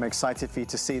done. I'm excited for you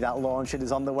to see that launch. It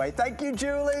is on the way. Thank you,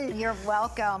 Julie. You're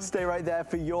welcome. Stay right there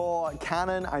for your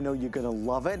Canon. I know you're gonna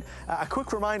love it. A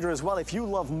quick reminder as well, if you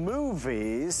love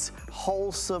movies,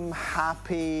 wholesome,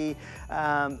 happy,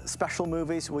 special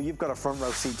movies, well, you've got a front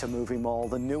row seat to Movie Mall,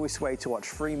 the newest way to watch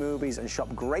free movies and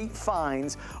shop great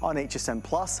finds on HSN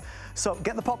Plus. So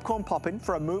get the popcorn popping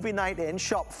for a movie night in,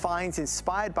 shop finds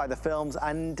inspired by the films,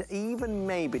 and even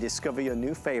maybe discover your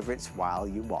new favorites while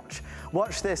you watch.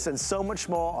 Watch this and so much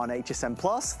more on HSN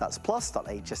Plus. That's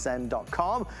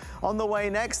plus.hsn.com. On the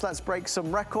way next, let's break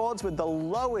some records with the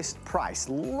lowest priced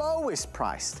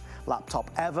laptop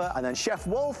ever, and then Chef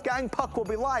Wolfgang Puck will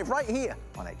be live right here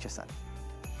on HSN.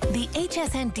 The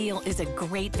HSN deal is a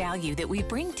great value that we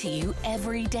bring to you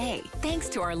every day. Thanks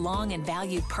to our long and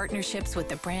valued partnerships with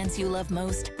the brands you love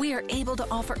most, we are able to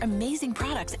offer amazing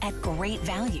products at great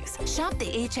values. Shop the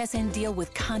HSN deal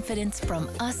with confidence from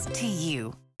us to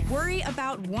you. Worry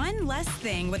about one less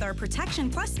thing with our Protection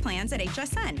Plus plans at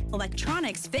HSN.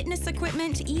 Electronics, fitness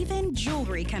equipment, even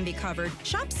jewelry can be covered.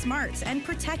 Shop smart and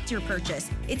protect your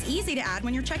purchase. It's easy to add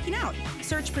when you're checking out.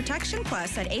 Search Protection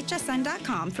Plus at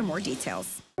hsn.com for more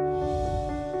details.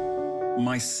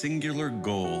 My singular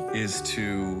goal is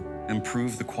to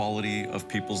improve the quality of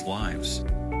people's lives.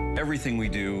 Everything we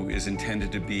do is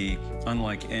intended to be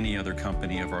unlike any other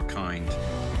company of our kind.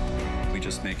 We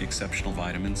just make exceptional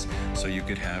vitamins so you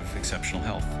could have exceptional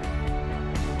health.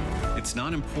 It's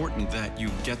not important that you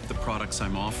get the products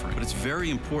I'm offering, but it's very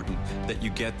important that you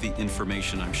get the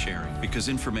information I'm sharing, because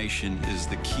information is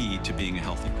the key to being a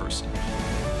healthy person.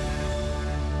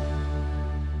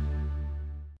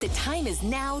 The time is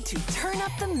now to turn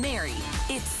up the merry.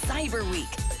 It's Cyber Week.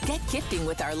 Get gifting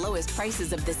with our lowest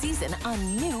prices of the season on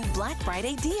new Black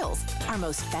Friday deals, our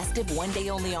most festive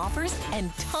one-day-only offers,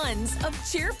 and tons of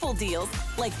cheerful deals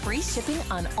like free shipping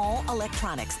on all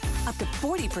electronics, up to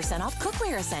 40% off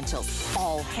cookware essentials,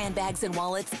 all handbags and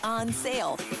wallets on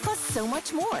sale, plus so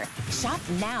much more. Shop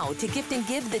now to gift and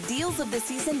give the deals of the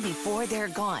season before they're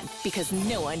gone, because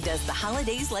no one does the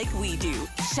holidays like we do.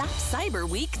 Shop Cyber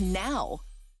Week now.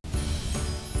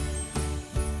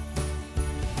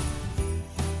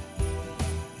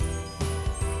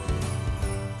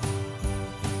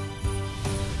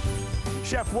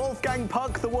 Chef Wolfgang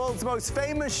Puck, the world's most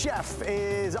famous chef,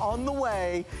 is on the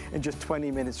way in just 20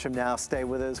 minutes from now. Stay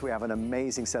with us. We have an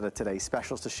amazing set of today's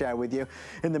specials to share with you.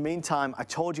 In the meantime, I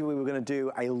told you we were going to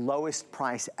do a lowest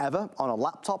price ever on a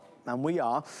laptop, and we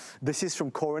are. This is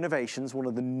from Core Innovations, one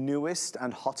of the newest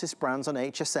and hottest brands on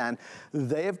HSN.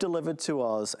 They have delivered to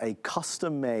us a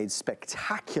custom-made,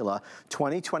 spectacular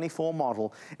 2024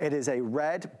 model. It is a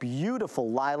red, beautiful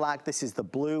lilac. This is the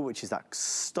blue, which is that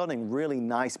stunning, really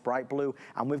nice bright blue.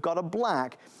 And we've got a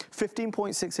black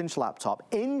 15.6-inch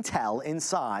laptop, Intel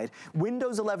inside,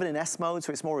 Windows 11 in S mode,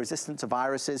 so it's more resistant to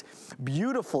viruses.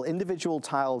 Beautiful individual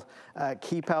tiled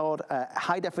keyboard,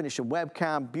 high-definition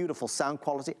webcam, beautiful sound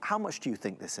quality. How much do you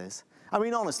think this is? I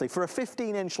mean, honestly, for a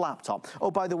 15-inch laptop,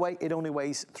 oh, by the way, it only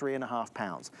weighs 3.5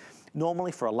 pounds.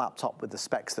 Normally, for a laptop with the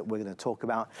specs that we're going to talk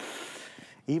about,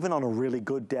 even on a really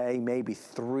good day, maybe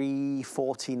 $349,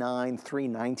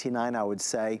 $399, I would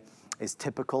say, is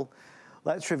typical.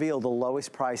 Let's reveal the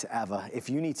lowest price ever. If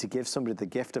you need to give somebody the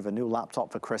gift of a new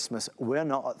laptop for Christmas, we're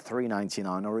not at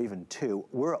 $399 or even $2.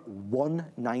 We're at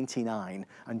 $199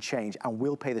 and change, and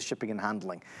we'll pay the shipping and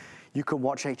handling. You can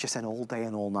watch HSN all day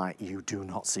and all night. You do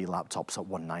not see laptops at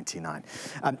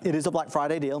 $199. It is a Black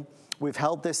Friday deal. We've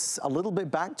held this a little bit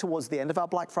back towards the end of our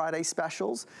Black Friday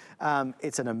specials.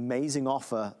 It's an amazing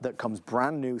offer that comes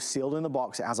brand new, sealed in the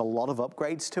box. It has a lot of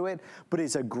upgrades to it, but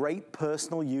it's a great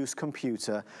personal use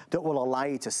computer that will allow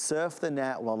you to surf the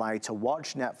net, will allow you to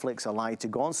watch Netflix, allow you to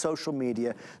go on social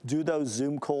media, do those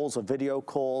Zoom calls or video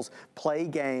calls, play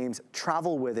games,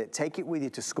 travel with it, take it with you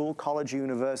to school, college,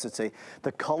 university.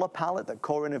 The color palette that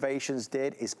Core Innovations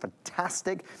did is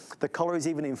fantastic. The color is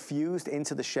even infused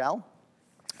into the shell.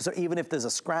 So even if there's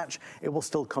a scratch, it will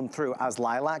still come through as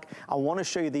lilac. I want to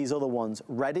show you these other ones.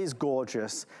 Red is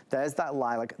gorgeous. There's that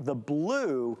lilac. The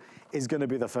blue is going to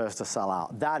be the first to sell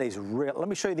out. That is real. Let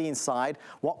me show you the inside.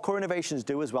 What Core Innovations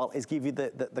do as well is give you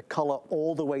the color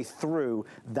all the way through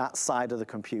that side of the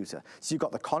computer. So you've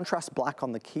got the contrast black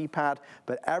on the keypad,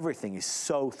 but everything is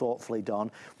so thoughtfully done.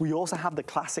 We also have the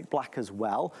classic black as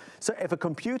well. So if a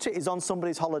computer is on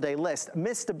somebody's holiday list,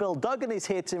 Mr. Bill Duggan is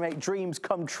here to make dreams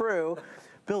come true.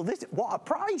 Bill, what a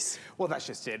price. Well, that's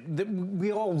just it.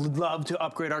 We all love to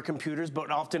upgrade our computers, but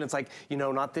often it's like, you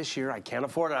know, not this year, I can't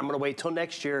afford it, I'm gonna wait till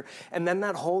next year. And then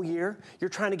that whole year,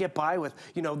 you're trying to get by with,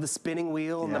 you know, the spinning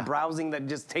wheel and the browsing that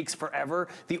just takes forever,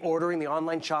 the ordering, the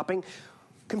online shopping.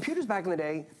 Computers back in the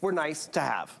day were nice to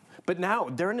have. But now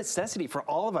they're a necessity for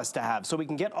all of us to have, so we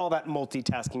can get all that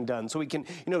multitasking done, so we can,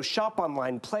 you know, shop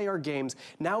online, play our games,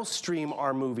 now stream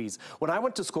our movies. When I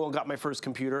went to school and got my first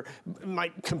computer,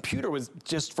 my computer was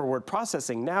just for word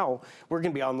processing. Now we're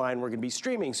gonna be online, we're gonna be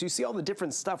streaming. So you see all the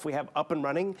different stuff we have up and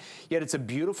running, yet it's a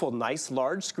beautiful, nice,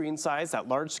 large screen size. That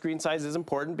large screen size is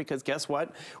important because guess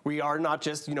what? We are not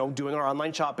just, you know, doing our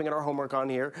online shopping and our homework on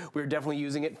here. We're definitely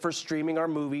using it for streaming our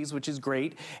movies, which is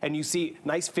great. And you see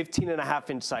nice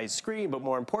 15.5-inch size screen, but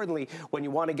more importantly, when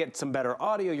you want to get some better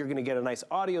audio, you're going to get a nice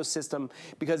audio system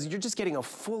because you're just getting a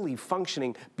fully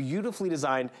functioning, beautifully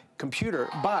designed computer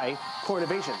by Core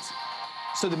Innovations.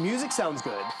 So the music sounds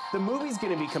good, the movie's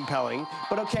gonna be compelling,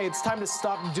 but okay, it's time to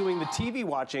stop doing the TV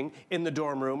watching in the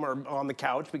dorm room or on the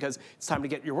couch because it's time to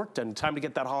get your work done, time to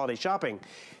get that holiday shopping.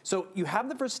 So you have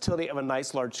the versatility of a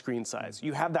nice large screen size.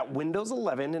 You have that Windows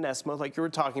 11 in S mode like you were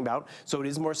talking about, so it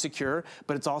is more secure,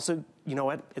 but it's also, you know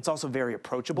what, it's also very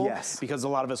approachable because a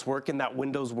lot of us work in that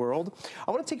Windows world.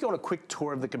 I wanna take you on a quick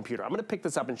tour of the computer. I'm gonna pick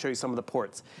this up and show you some of the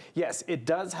ports. Yes, it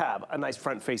does have a nice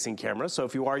front-facing camera, so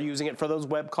if you are using it for those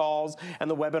web calls and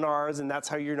the webinars, and that's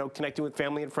how you're, you know, connecting with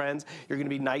family and friends, you're gonna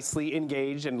be nicely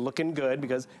engaged and looking good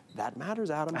because that matters,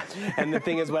 Adam. And the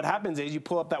thing is, what happens is you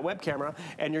pull up that web camera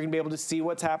and you're gonna be able to see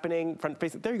what's happening, front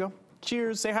facing, there you go.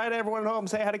 Cheers, say hi to everyone at home,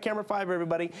 say hi to camera 5,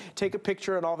 everybody. Take a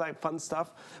picture and all that fun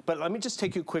stuff. But let me just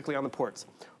take you quickly on the ports.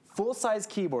 Full-size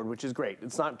keyboard, which is great.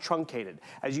 It's not truncated.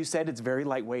 As you said, it's very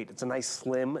lightweight. It's a nice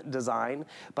slim design,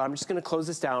 but I'm just gonna close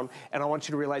this down and I want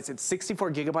you to realize it's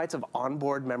 64 gigabytes of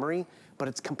onboard memory, but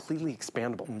it's completely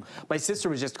expandable. My sister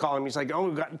was just calling me, she's like,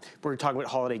 oh, we're talking about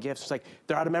holiday gifts. She's like,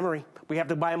 they're out of memory. We have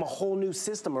to buy them a whole new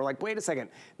system. We're like, wait a second,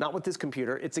 not with this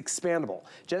computer, it's expandable.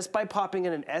 Just by popping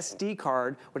in an SD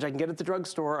card, which I can get at the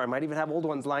drugstore, I might even have old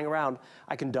ones lying around,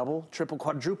 I can double, triple,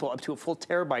 quadruple up to a full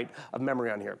terabyte of memory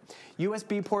on here.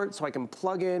 USB port, so I can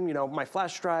plug in, you know, my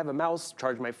flash drive, a mouse,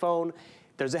 charge my phone.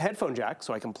 There's a headphone jack,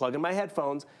 so I can plug in my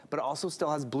headphones, but it also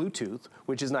still has Bluetooth,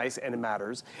 which is nice and it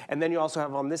matters. And then you also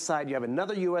have on this side, you have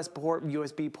another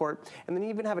USB port, and then you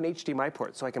even have an HDMI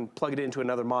port, so I can plug it into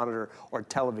another monitor or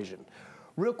television.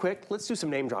 Real quick, let's do some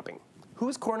name dropping.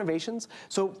 who's Core Innovations?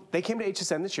 So they came to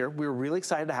HSN this year. We were really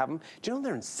excited to have them. Do you know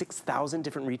they're in 6,000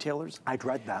 different retailers? I'd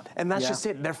read that. And that's just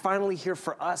it. They're finally here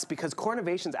for us because Core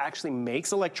Innovations actually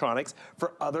makes electronics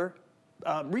for other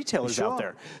retailers out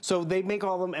there. So they make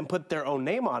all of them and put their own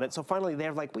name on it. So finally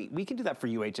they're like, we can do that for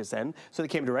you, HSN. So they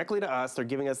came directly to us. They're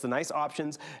giving us the nice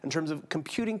options in terms of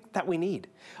computing that we need.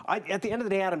 At the end of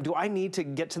the day, Adam, do I need to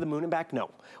get to the moon and back?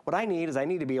 No. What I need is I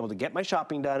need to be able to get my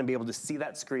shopping done and be able to see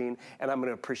that screen, and I'm going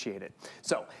to appreciate it.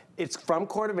 So it's from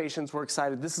Core Innovations. We're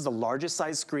excited. This is the largest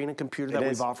size screen and computer that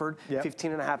we've offered.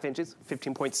 15.5 inches,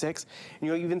 15.6. And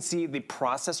you'll even see the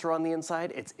processor on the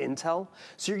inside. It's Intel.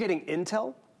 So you're getting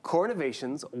Intel, Core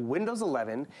Innovations, Windows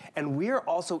 11, and we are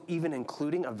also even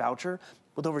including a voucher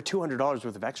with over $200 worth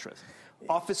of extras.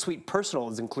 Office Suite Personal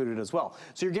is included as well.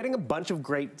 So you're getting a bunch of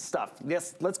great stuff.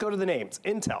 Yes, let's go to the names.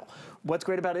 Intel. What's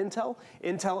great about Intel?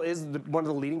 Intel is one of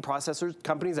the leading processors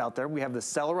companies out there. We have the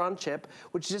Celeron chip,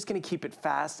 which is just going to keep it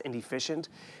fast and efficient,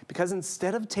 because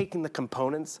instead of taking the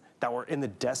components that were in the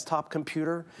desktop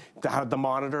computer, the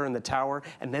monitor and the tower,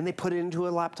 and then they put it into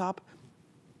a laptop,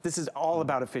 this is all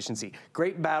about efficiency.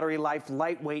 Great battery life,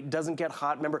 lightweight, doesn't get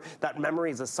hot. Remember, that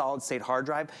memory is a solid state hard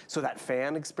drive, so that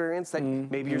fan experience that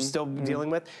maybe you're still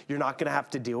dealing with, you're not gonna have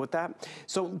to deal with that.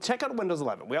 So check out Windows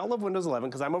 11. We all love Windows 11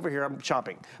 because I'm over here, I'm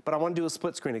shopping, but I wanna do a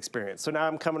split screen experience. So now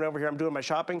I'm coming over here, I'm doing my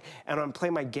shopping, and I'm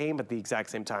playing my game at the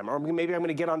exact same time. Or maybe I'm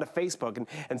gonna get onto Facebook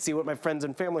and see what my friends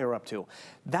and family are up to.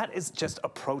 That is just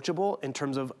approachable in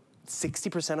terms of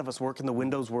 60% of us work in the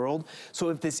Windows world. So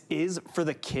if this is for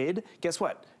the kid, guess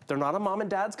what? They're not on mom and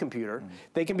dad's computer.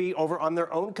 They can be over on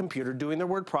their own computer doing their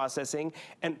word processing.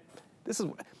 And this is,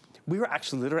 we were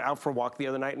actually literally out for a walk the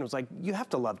other night and it was like, you have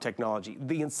to love technology.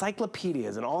 The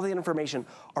encyclopedias and all the information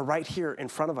are right here in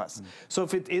front of us. So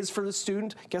if it is for the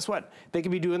student, guess what? They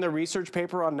could be doing their research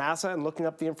paper on NASA and looking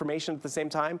up the information at the same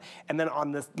time. And then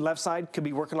on the left side, could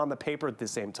be working on the paper at the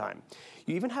same time.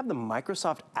 You even have the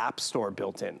Microsoft App Store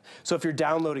built in. So if you're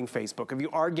downloading Facebook, if you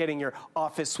are getting your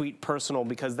Office Suite Personal,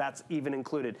 because that's even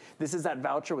included, this is that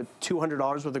voucher with $200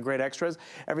 worth of great extras.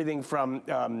 Everything from,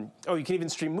 you can even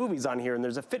stream movies on here, and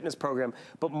there's a fitness program.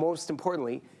 But most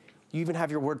importantly, you even have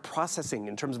your word processing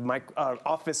in terms of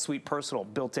Office Suite Personal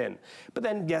built in. But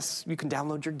then, yes, you can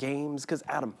download your games, because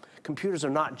Adam, computers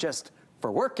are not just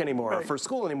for work anymore or for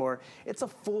school anymore. It's a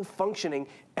full functioning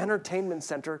entertainment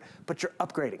center, but you're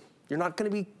upgrading. You're not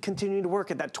going to be continuing to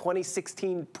work at that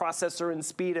 2016 processor and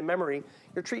speed and memory.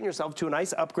 You're treating yourself to a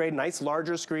nice upgrade, nice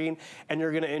larger screen, and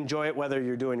you're going to enjoy it whether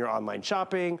you're doing your online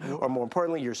shopping or, more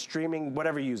importantly, you're streaming,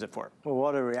 whatever you use it for. Well,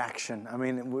 what a reaction. I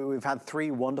mean, we've had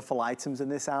 3 wonderful items in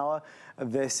this hour.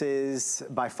 This is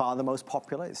by far the most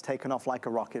popular. It's taken off like a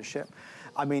rocket ship.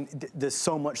 I mean, there's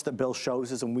so much that Bill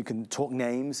shows us, and we can talk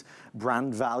names,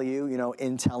 brand value, you know,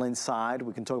 Intel inside.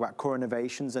 We can talk about Core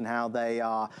Innovations and how they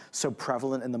are so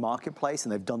prevalent in the marketplace,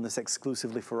 and they've done this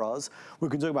exclusively for us. We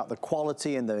can talk about the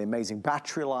quality and the amazing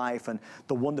battery life and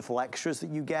the wonderful extras that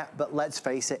you get. But let's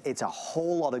face it, it's a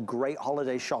whole lot of great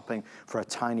holiday shopping for a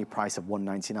tiny price of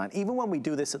 $199. Even when we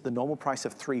do this at the normal price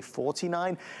of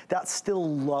 $349, that's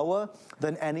still lower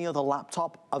than any other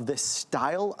laptop of this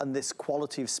style and this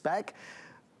quality of spec.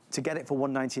 To get it for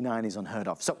 $199 is unheard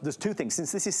of. So there's 2 things.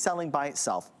 Since this is selling by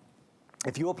itself,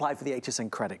 if you apply for the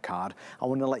HSN credit card, I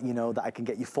want to let you know that I can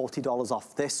get you $40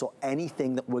 off this or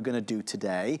anything that we're going to do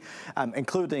today,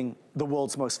 including the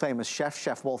world's most famous chef,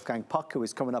 Chef Wolfgang Puck, who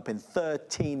is coming up in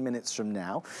 13 minutes from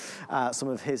now, some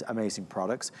of his amazing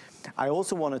products. I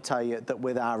also want to tell you that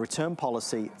with our return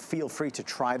policy, feel free to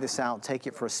try this out, take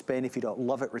it for a spin. If you don't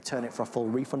love it, return it for a full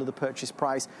refund of the purchase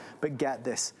price. But get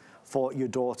this, for your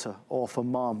daughter or for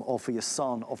mom or for your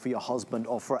son or for your husband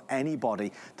or for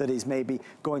anybody that is maybe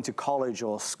going to college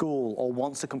or school or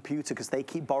wants a computer because they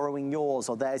keep borrowing yours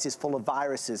or theirs is full of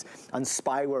viruses and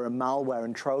spyware and malware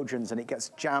and Trojans and it gets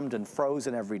jammed and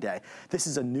frozen every day. This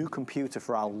is a new computer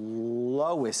for our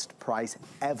lowest price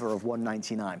ever of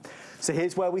 $199. So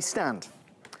here's where we stand.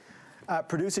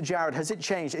 Producer Jared, has it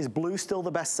changed? Is blue still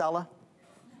the best seller?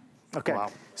 Okay, wow.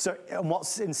 So and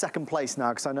what's in second place now?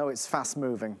 Because I know it's fast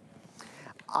moving.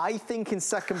 I think in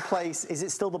second place, is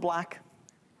it still the black?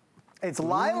 It's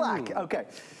lilac. Okay.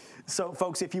 So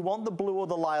folks, if you want the blue or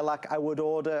the lilac, I would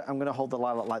order, I'm gonna hold the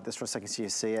lilac like this for a second so you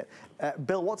see it.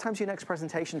 Bill, what time's your next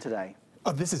presentation today?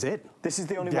 Oh, this is it. This is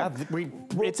the only one?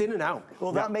 It's in and out.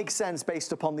 Well, that makes sense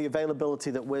based upon the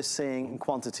availability that we're seeing in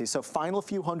quantity. So final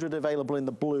few hundred available in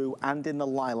the blue and in the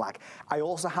lilac. I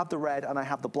also have the red and I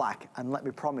have the black. And let me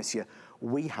promise you,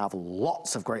 we have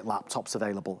lots of great laptops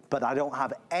available, but I don't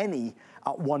have any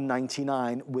at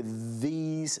 $199 with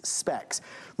these specs.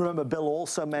 Remember, Bill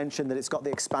also mentioned that it's got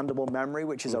the expandable memory,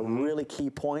 which is a really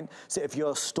key point. So if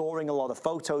you're storing a lot of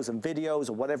photos and videos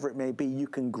or whatever it may be, you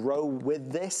can grow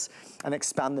with this and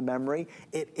expand the memory.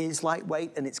 It is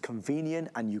lightweight and it's convenient,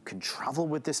 and you can travel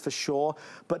with this for sure.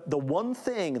 But the one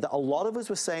thing that a lot of us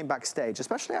were saying backstage,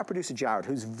 especially our producer Jared,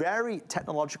 who's very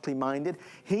technologically minded,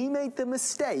 he made the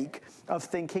mistake of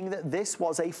thinking that this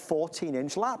was a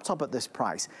 14-inch laptop at this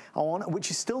price, which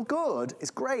is still good,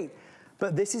 it's great,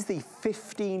 but this is the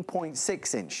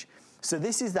 15.6-inch. So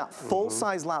this is that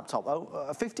full-size laptop.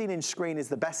 A 15-inch screen is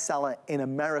the best seller in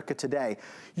America today.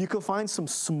 You can find some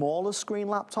smaller screen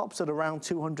laptops at around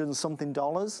 $200 and something,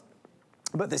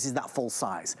 but this is that full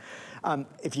size.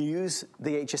 If you use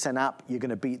the HSN app, you're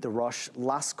gonna beat the rush.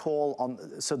 Last call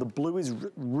on, so the blue is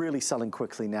really selling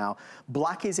quickly now.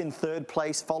 Black is in third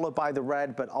place, followed by the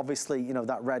red, but obviously, you know,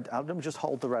 that red, let me just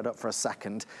hold the red up for a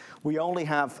second. We only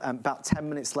have about 10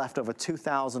 minutes left, over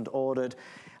 2,000 ordered.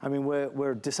 I mean,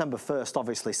 we're December 1st,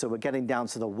 obviously, so we're getting down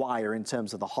to the wire in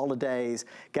terms of the holidays,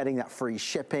 getting that free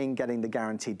shipping, getting the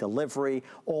guaranteed delivery,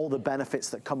 all the benefits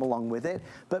that come along with it.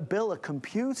 But Bill, a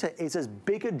computer is as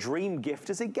big a dream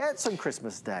gift as it gets on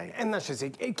Christmas Day. And that's just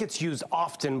it. It gets used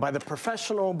often by the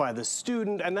professional, by the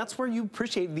student, and that's where you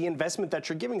appreciate the investment that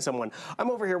you're giving someone.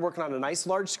 I'm over here working on a nice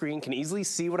large screen, can easily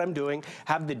see what I'm doing,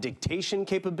 have the dictation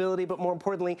capability, but more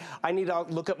importantly, I need to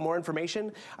look up more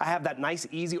information. I have that nice,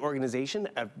 easy organization,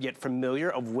 yet familiar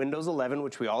of Windows 11,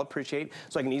 which we all appreciate,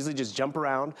 so I can easily just jump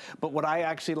around. But what I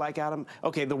actually like, Adam,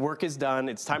 okay, the work is done,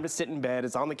 it's time to sit in bed,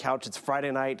 it's on the couch, it's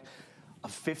Friday night, a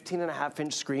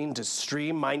 15.5-inch screen to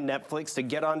stream my Netflix, to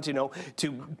get on to, you know,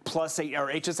 to Plus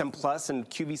or HSN Plus and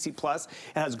QVC Plus.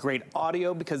 It has great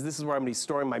audio because this is where I'm gonna be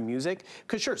storing my music.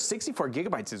 Because sure, 64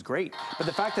 gigabytes is great, but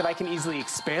the fact that I can easily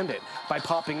expand it by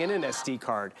popping in an SD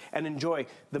card and enjoy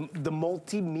the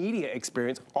multimedia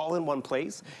experience all in one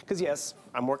place. Because yes,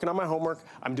 I'm working on my homework,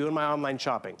 I'm doing my online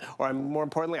shopping, or more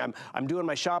importantly, I'm doing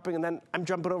my shopping and then I'm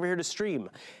jumping over here to stream.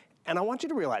 And I want you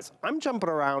to realize, I'm jumping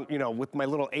around, you know, with my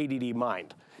little ADD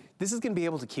mind. This is gonna be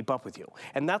able to keep up with you.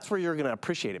 And that's where you're gonna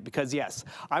appreciate it, because yes,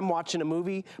 I'm watching a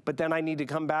movie, but then I need to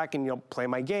come back and, you know, play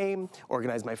my game,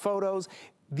 organize my photos.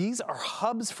 These are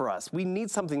hubs for us. We need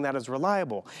something that is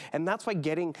reliable. And that's why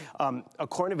getting a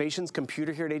Core Innovations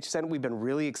computer here at HSN, we've been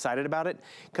really excited about it,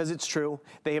 because it's true.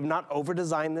 They have not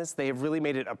over-designed this. They have really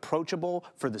made it approachable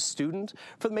for the student,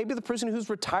 for maybe the person who's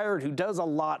retired, who does a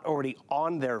lot already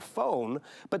on their phone,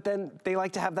 but then they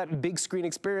like to have that big screen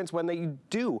experience when they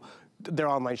do their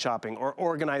online shopping or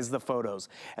organize the photos.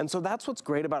 And so that's what's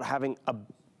great about having a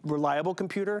reliable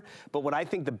computer, but what I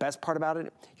think the best part about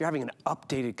it, you're having an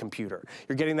updated computer.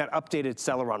 You're getting that updated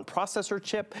Celeron processor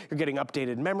chip, you're getting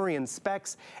updated memory and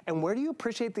specs, and where do you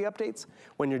appreciate the updates?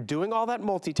 When you're doing all that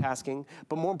multitasking,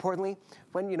 but more importantly,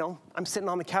 when, you know, I'm sitting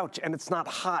on the couch and it's not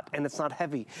hot and it's not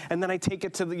heavy, and then I take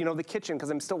it to the, you know, the kitchen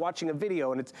because I'm still watching a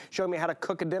video and it's showing me how to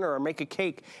cook a dinner or make a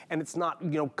cake, and it's not,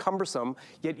 you know, cumbersome,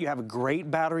 yet you have a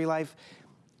great battery life.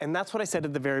 And that's what I said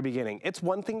at the very beginning. It's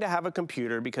one thing to have a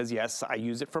computer because yes, I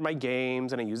use it for my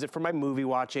games and I use it for my movie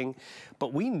watching,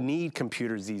 but we need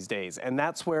computers these days. And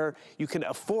that's where you can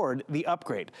afford the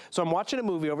upgrade. So I'm watching a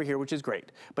movie over here, which is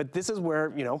great, but this is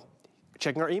where, you know,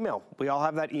 checking our email. We all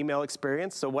have that email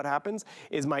experience. So what happens?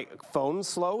 Is my phone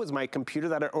slow? Is my computer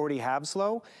that I already have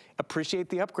slow? Appreciate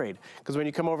the upgrade. Because when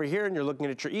you come over here and you're looking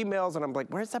at your emails and I'm like,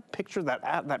 where's that picture,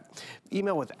 that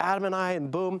email with Adam and I, and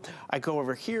boom, I go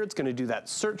over here, it's gonna do that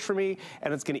search for me,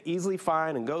 and it's gonna easily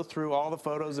find and go through all the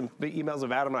photos and the emails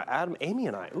of Adam, Amy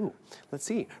and I. Ooh, let's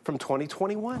see, from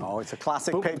 2021. Oh, it's a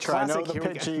classic Boom, picture. classic. I know the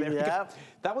picture, yeah.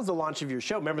 That was the launch of your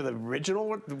show. Remember the original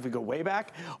one? If we go way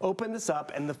back, open this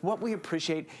up, and what we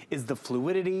appreciate is the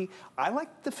fluidity. I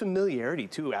like the familiarity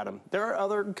too, Adam. There are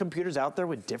other computers out there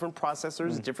with different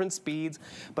processors, different speeds,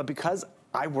 but because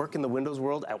I work in the Windows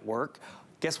world at work,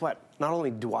 guess what? Not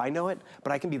only do I know it,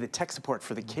 but I can be the tech support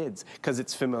for the kids because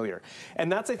it's familiar.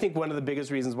 And that's, I think, one of the biggest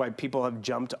reasons why people have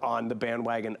jumped on the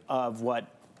bandwagon of what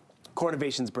Core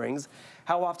Innovations brings.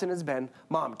 How often has been,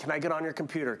 Mom, can I get on your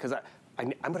computer? Because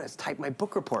I'm gonna type my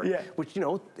book report, which, you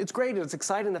know, it's great, it's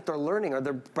exciting that they're learning or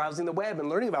they're browsing the web and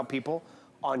learning about people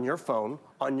on your phone,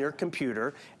 on your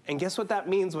computer. And guess what that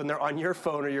means when they're on your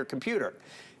phone or your computer?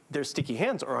 Their sticky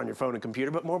hands are on your phone and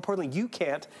computer, but more importantly, you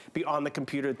can't be on the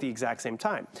computer at the exact same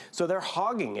time. So they're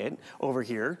hogging it over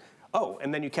here. Oh,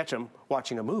 and then you catch them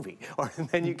watching a movie, or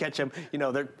then you catch them, you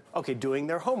know, they're, okay, doing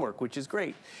their homework, which is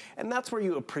great. And that's where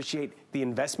you appreciate the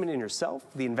investment in yourself,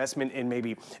 the investment in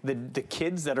maybe the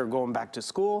kids that are going back to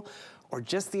school, or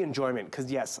just the enjoyment.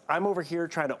 Because yes, I'm over here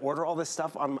trying to order all this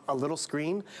stuff on a little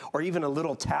screen or even a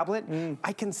little tablet.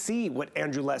 I can see what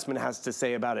Andrew Lessman has to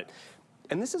say about it.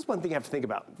 And this is one thing you have to think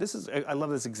about. I love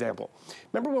this example.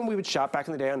 Remember when we would shop back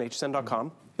in the day on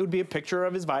hsn.com? It would be a picture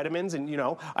of his vitamins, and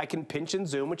I can pinch and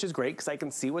zoom, which is great because I can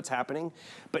see what's happening.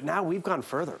 But now we've gone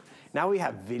further. Now we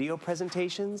have video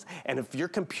presentations, and if your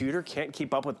computer can't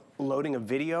keep up with loading a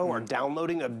video or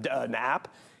downloading an app,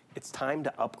 it's time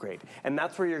to upgrade. And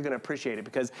that's where you're gonna appreciate it,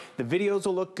 because the videos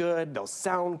will look good, they'll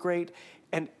sound great,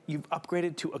 and you've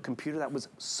upgraded to a computer that was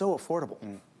so affordable.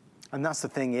 And that's the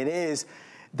thing, it is.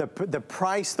 The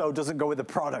price, though, doesn't go with the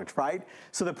product, right?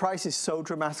 So the price is so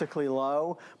dramatically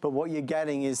low, but what you're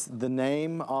getting is the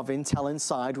name of Intel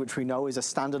inside, which we know is a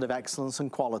standard of excellence and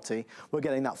quality. We're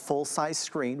getting that full-size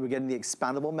screen. We're getting the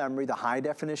expandable memory, the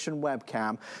high-definition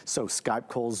webcam. So Skype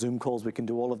calls, Zoom calls, we can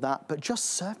do all of that. But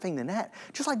just surfing the net,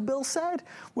 just like Bill said,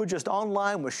 we're just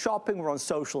online, we're shopping, we're on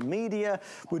social media,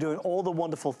 we're doing all the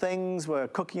wonderful things. We're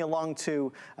cooking along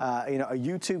to a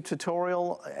YouTube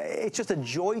tutorial. It's just a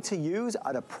joy to use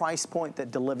at a price point that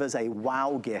delivers a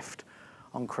wow gift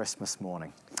on Christmas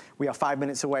morning. We are 5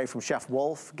 minutes away from Chef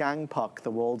Wolfgang Puck, the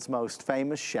world's most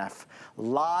famous chef,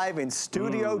 live in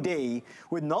Studio D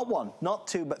with not one, not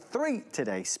two, but 3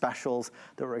 today's specials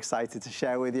that we're excited to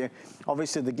share with you.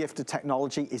 Obviously, the gift of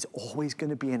technology is always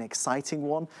going to be an exciting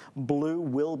one. Blue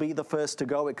will be the first to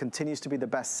go. It continues to be the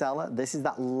best seller. This is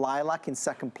that lilac in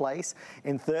second place.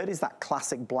 In third is that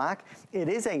classic black. It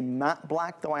is a matte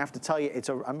black, though I have to tell you,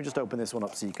 let me just open this one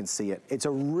up so you can see it. It's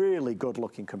a really good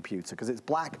looking computer because it's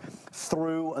black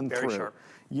through and Very through. sharp.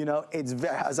 It's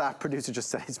as our producer just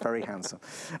said, it's very handsome.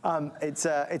 It's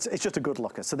just a good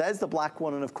looker. So there's the black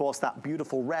one, and of course that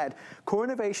beautiful red. Core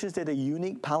Innovations did a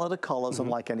unique palette of colors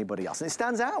unlike anybody else, and it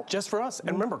stands out. Just for us.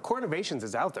 And remember, Core Innovations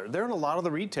is out there. They're in a lot of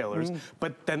the retailers,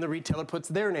 but then the retailer puts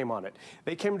their name on it.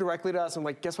 They came directly to us and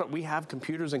like, guess what? We have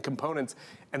computers and components,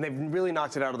 and they've really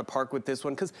knocked it out of the park with this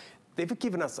one, because they've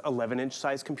given us 11-inch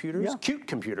size computers, cute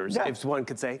computers, if one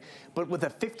could say, but with a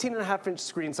 15.5-inch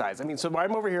screen size. I mean, so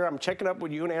I'm over here, I'm checking up what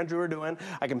you and Andrew are doing.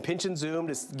 I can pinch and zoom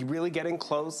to really get in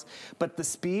close. But the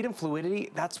speed and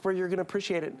fluidity, that's where you're gonna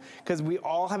appreciate it, because we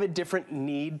all have a different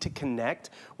need to connect,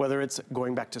 whether it's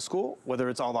going back to school, whether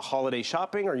it's all the holiday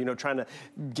shopping, or trying to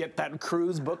get that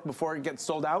cruise booked before it gets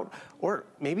sold out, or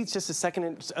maybe it's just a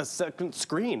second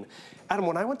screen. Adam,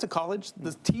 when I went to college,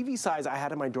 the TV size I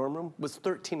had in my dorm room was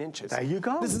 13 inches. There you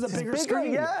go. This is a bigger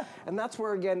screen. Yeah. And that's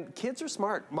where, again, kids are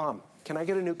smart. Mom, can I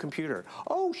get a new computer?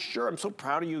 Oh, sure, I'm so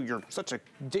proud of you. You're such a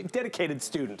dedicated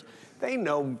student. They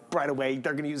know right away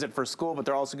they're gonna use it for school, but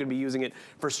they're also gonna be using it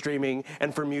for streaming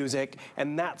and for music.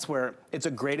 And that's where it's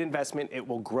a great investment. It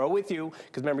will grow with you,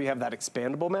 because remember, you have that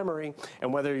expandable memory.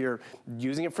 And whether you're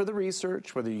using it for the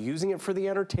research, whether you're using it for the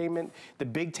entertainment, the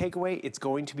big takeaway, it's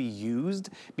going to be used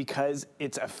because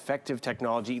it's effective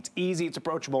technology. It's easy, it's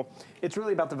approachable. It's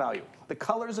really about the value. The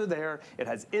colors are there, it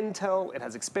has Intel, it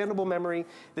has expandable memory.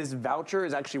 This voucher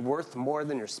is actually worth more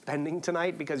than you're spending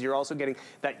tonight, because you're also getting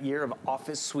that year of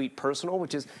Office Suite Personal,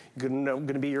 which is gonna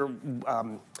be your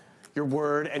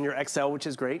Word and your Excel, which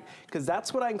is great, because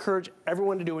that's what I encourage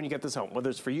everyone to do when you get this home, whether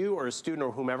it's for you or a student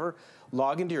or whomever.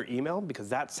 Log into your email, because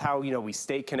that's how we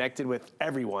stay connected with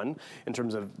everyone in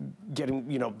terms of getting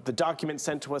the documents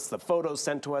sent to us, the photos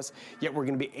sent to us. Yet we're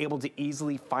going to be able to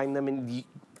easily find them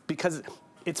because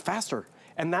it's faster.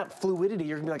 And that fluidity,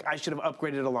 you're gonna be like, I should have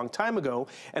upgraded a long time ago.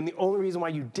 And the only reason why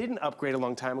you didn't upgrade a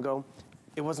long time ago,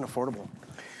 it wasn't affordable.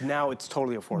 Now it's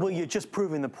totally affordable. Well, you're just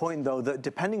proving the point, though, that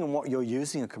depending on what you're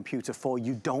using a computer for,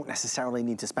 you don't necessarily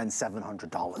need to spend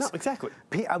 $700. No, exactly.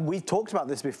 We've talked about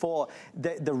this before.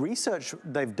 The research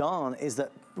they've done is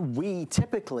that we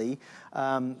typically,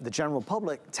 the general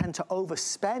public, tend to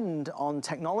overspend on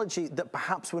technology that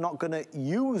perhaps we're not going to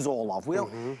use all of. We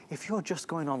don't, if you're just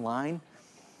going online,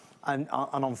 and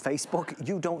on Facebook,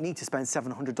 you don't need to spend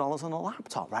 $700 on a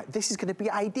laptop, right? This is gonna be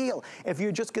ideal. If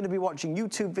you're just gonna be watching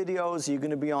YouTube videos, you're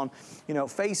gonna be on,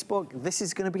 Facebook, this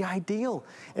is gonna be ideal.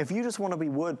 If you just wanna be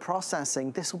word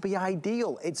processing, this will be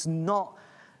ideal. It's not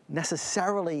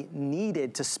necessarily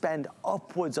needed to spend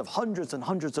upwards of hundreds and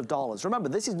hundreds of dollars. Remember,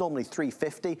 this is normally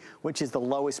 $350, which is the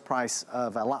lowest price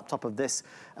of a laptop of this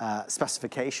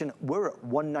specification. We're at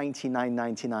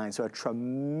 $199.99, so a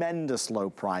tremendous low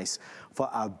price for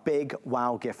a big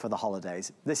wow gift for the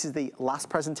holidays. This is the last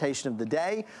presentation of the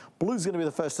day. Blue's gonna be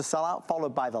the first to sell out,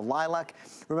 followed by the lilac.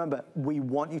 Remember, we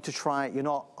want you to try it. You're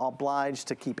not obliged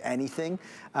to keep anything.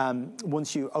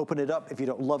 Once you open it up, if you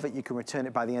don't love it, you can return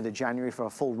it by the end of January for a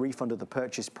full refund of the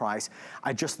purchase price.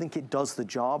 I just think it does the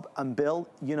job. And Bill,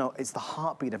 you know, it's the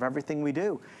heartbeat of everything we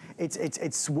do.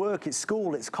 It's work, it's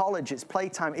school, it's college, it's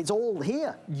playtime, it's all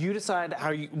here. You decide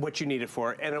what you need it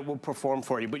for, and it will perform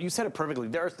for you. But you said it perfectly.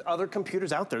 There are other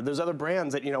computers out there. There's other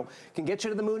brands that, you know, can get you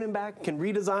to the moon and back, can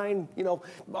redesign, you know,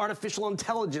 artificial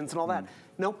intelligence and all that.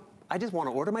 Nope. I just want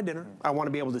to order my dinner. I want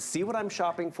to be able to see what I'm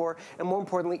shopping for. And more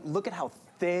importantly, look at how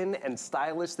thin and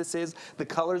stylish this is. The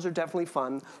colors are definitely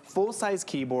fun. Full-size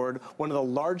keyboard, one of the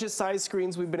largest size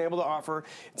screens we've been able to offer.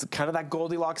 It's kind of that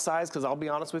Goldilocks size, because I'll be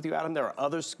honest with you, Adam, there are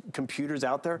other computers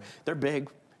out there. They're big.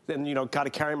 Then, you know, got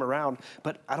to carry them around,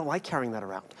 but I don't like carrying that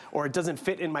around. Or it doesn't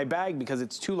fit in my bag because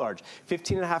it's too large.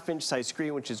 15.5-inch size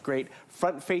screen, which is great.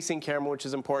 Front-facing camera, which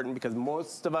is important because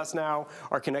most of us now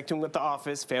are connecting with the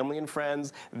office, family and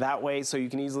friends, that way, so you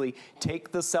can easily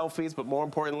take the selfies, but more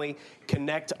importantly,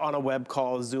 connect on a web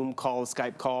call, Zoom call,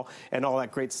 Skype call, and all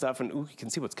that great stuff. And ooh, you can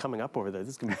see what's coming up over there. This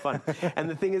is gonna be fun. And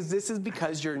the thing is, this is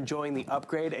because you're enjoying the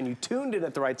upgrade and you tuned in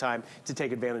at the right time to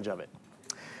take advantage of it.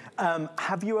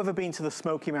 Have you ever been to the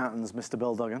Smoky Mountains, Mr.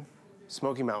 Bill Duggan?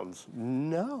 Smoky Mountains?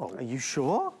 No. Are you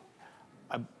sure?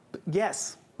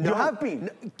 Yes. You have been?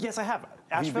 No, yes, I have.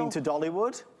 Asheville? Have you been to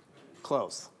Dollywood?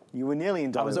 Close. You were nearly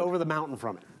in Dollywood. I was over the mountain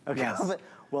from it. Okay. Yes.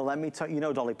 Well, let me tell you,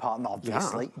 know Dolly Parton,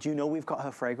 obviously. Yeah. Do you know we've got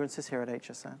her fragrances here at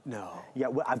HSN? No. Yeah,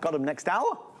 I've got them next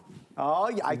hour. Oh,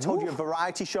 yeah, I told you, a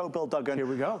variety show, Bill Duggan. Here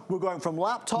we go. We're going from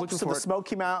laptops to the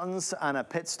Smoky Mountains and a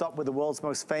pit stop with the world's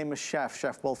most famous chef,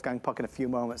 Chef Wolfgang Puck, in a few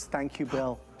moments. Thank you,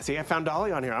 Bill. See, I found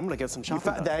Dolly on here. I'm going to get some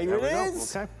shopping done. There it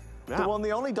is. Okay. The Yeah. one,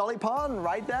 the only Dolly Parton,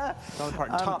 right there. Dolly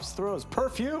Parton tops throws.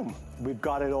 Perfume. We've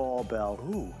got it all, Bill.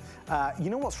 Ooh. You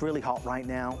know what's really hot right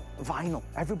now? Vinyl.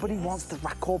 Everybody wants the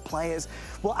record players.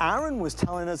 Well, Aaron was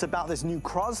telling us about this new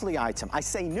Crosley item. I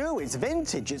say new, it's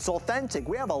vintage, it's authentic.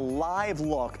 We have a live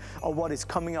look at what is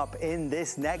coming up in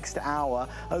this next hour,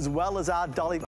 as well as our Dolly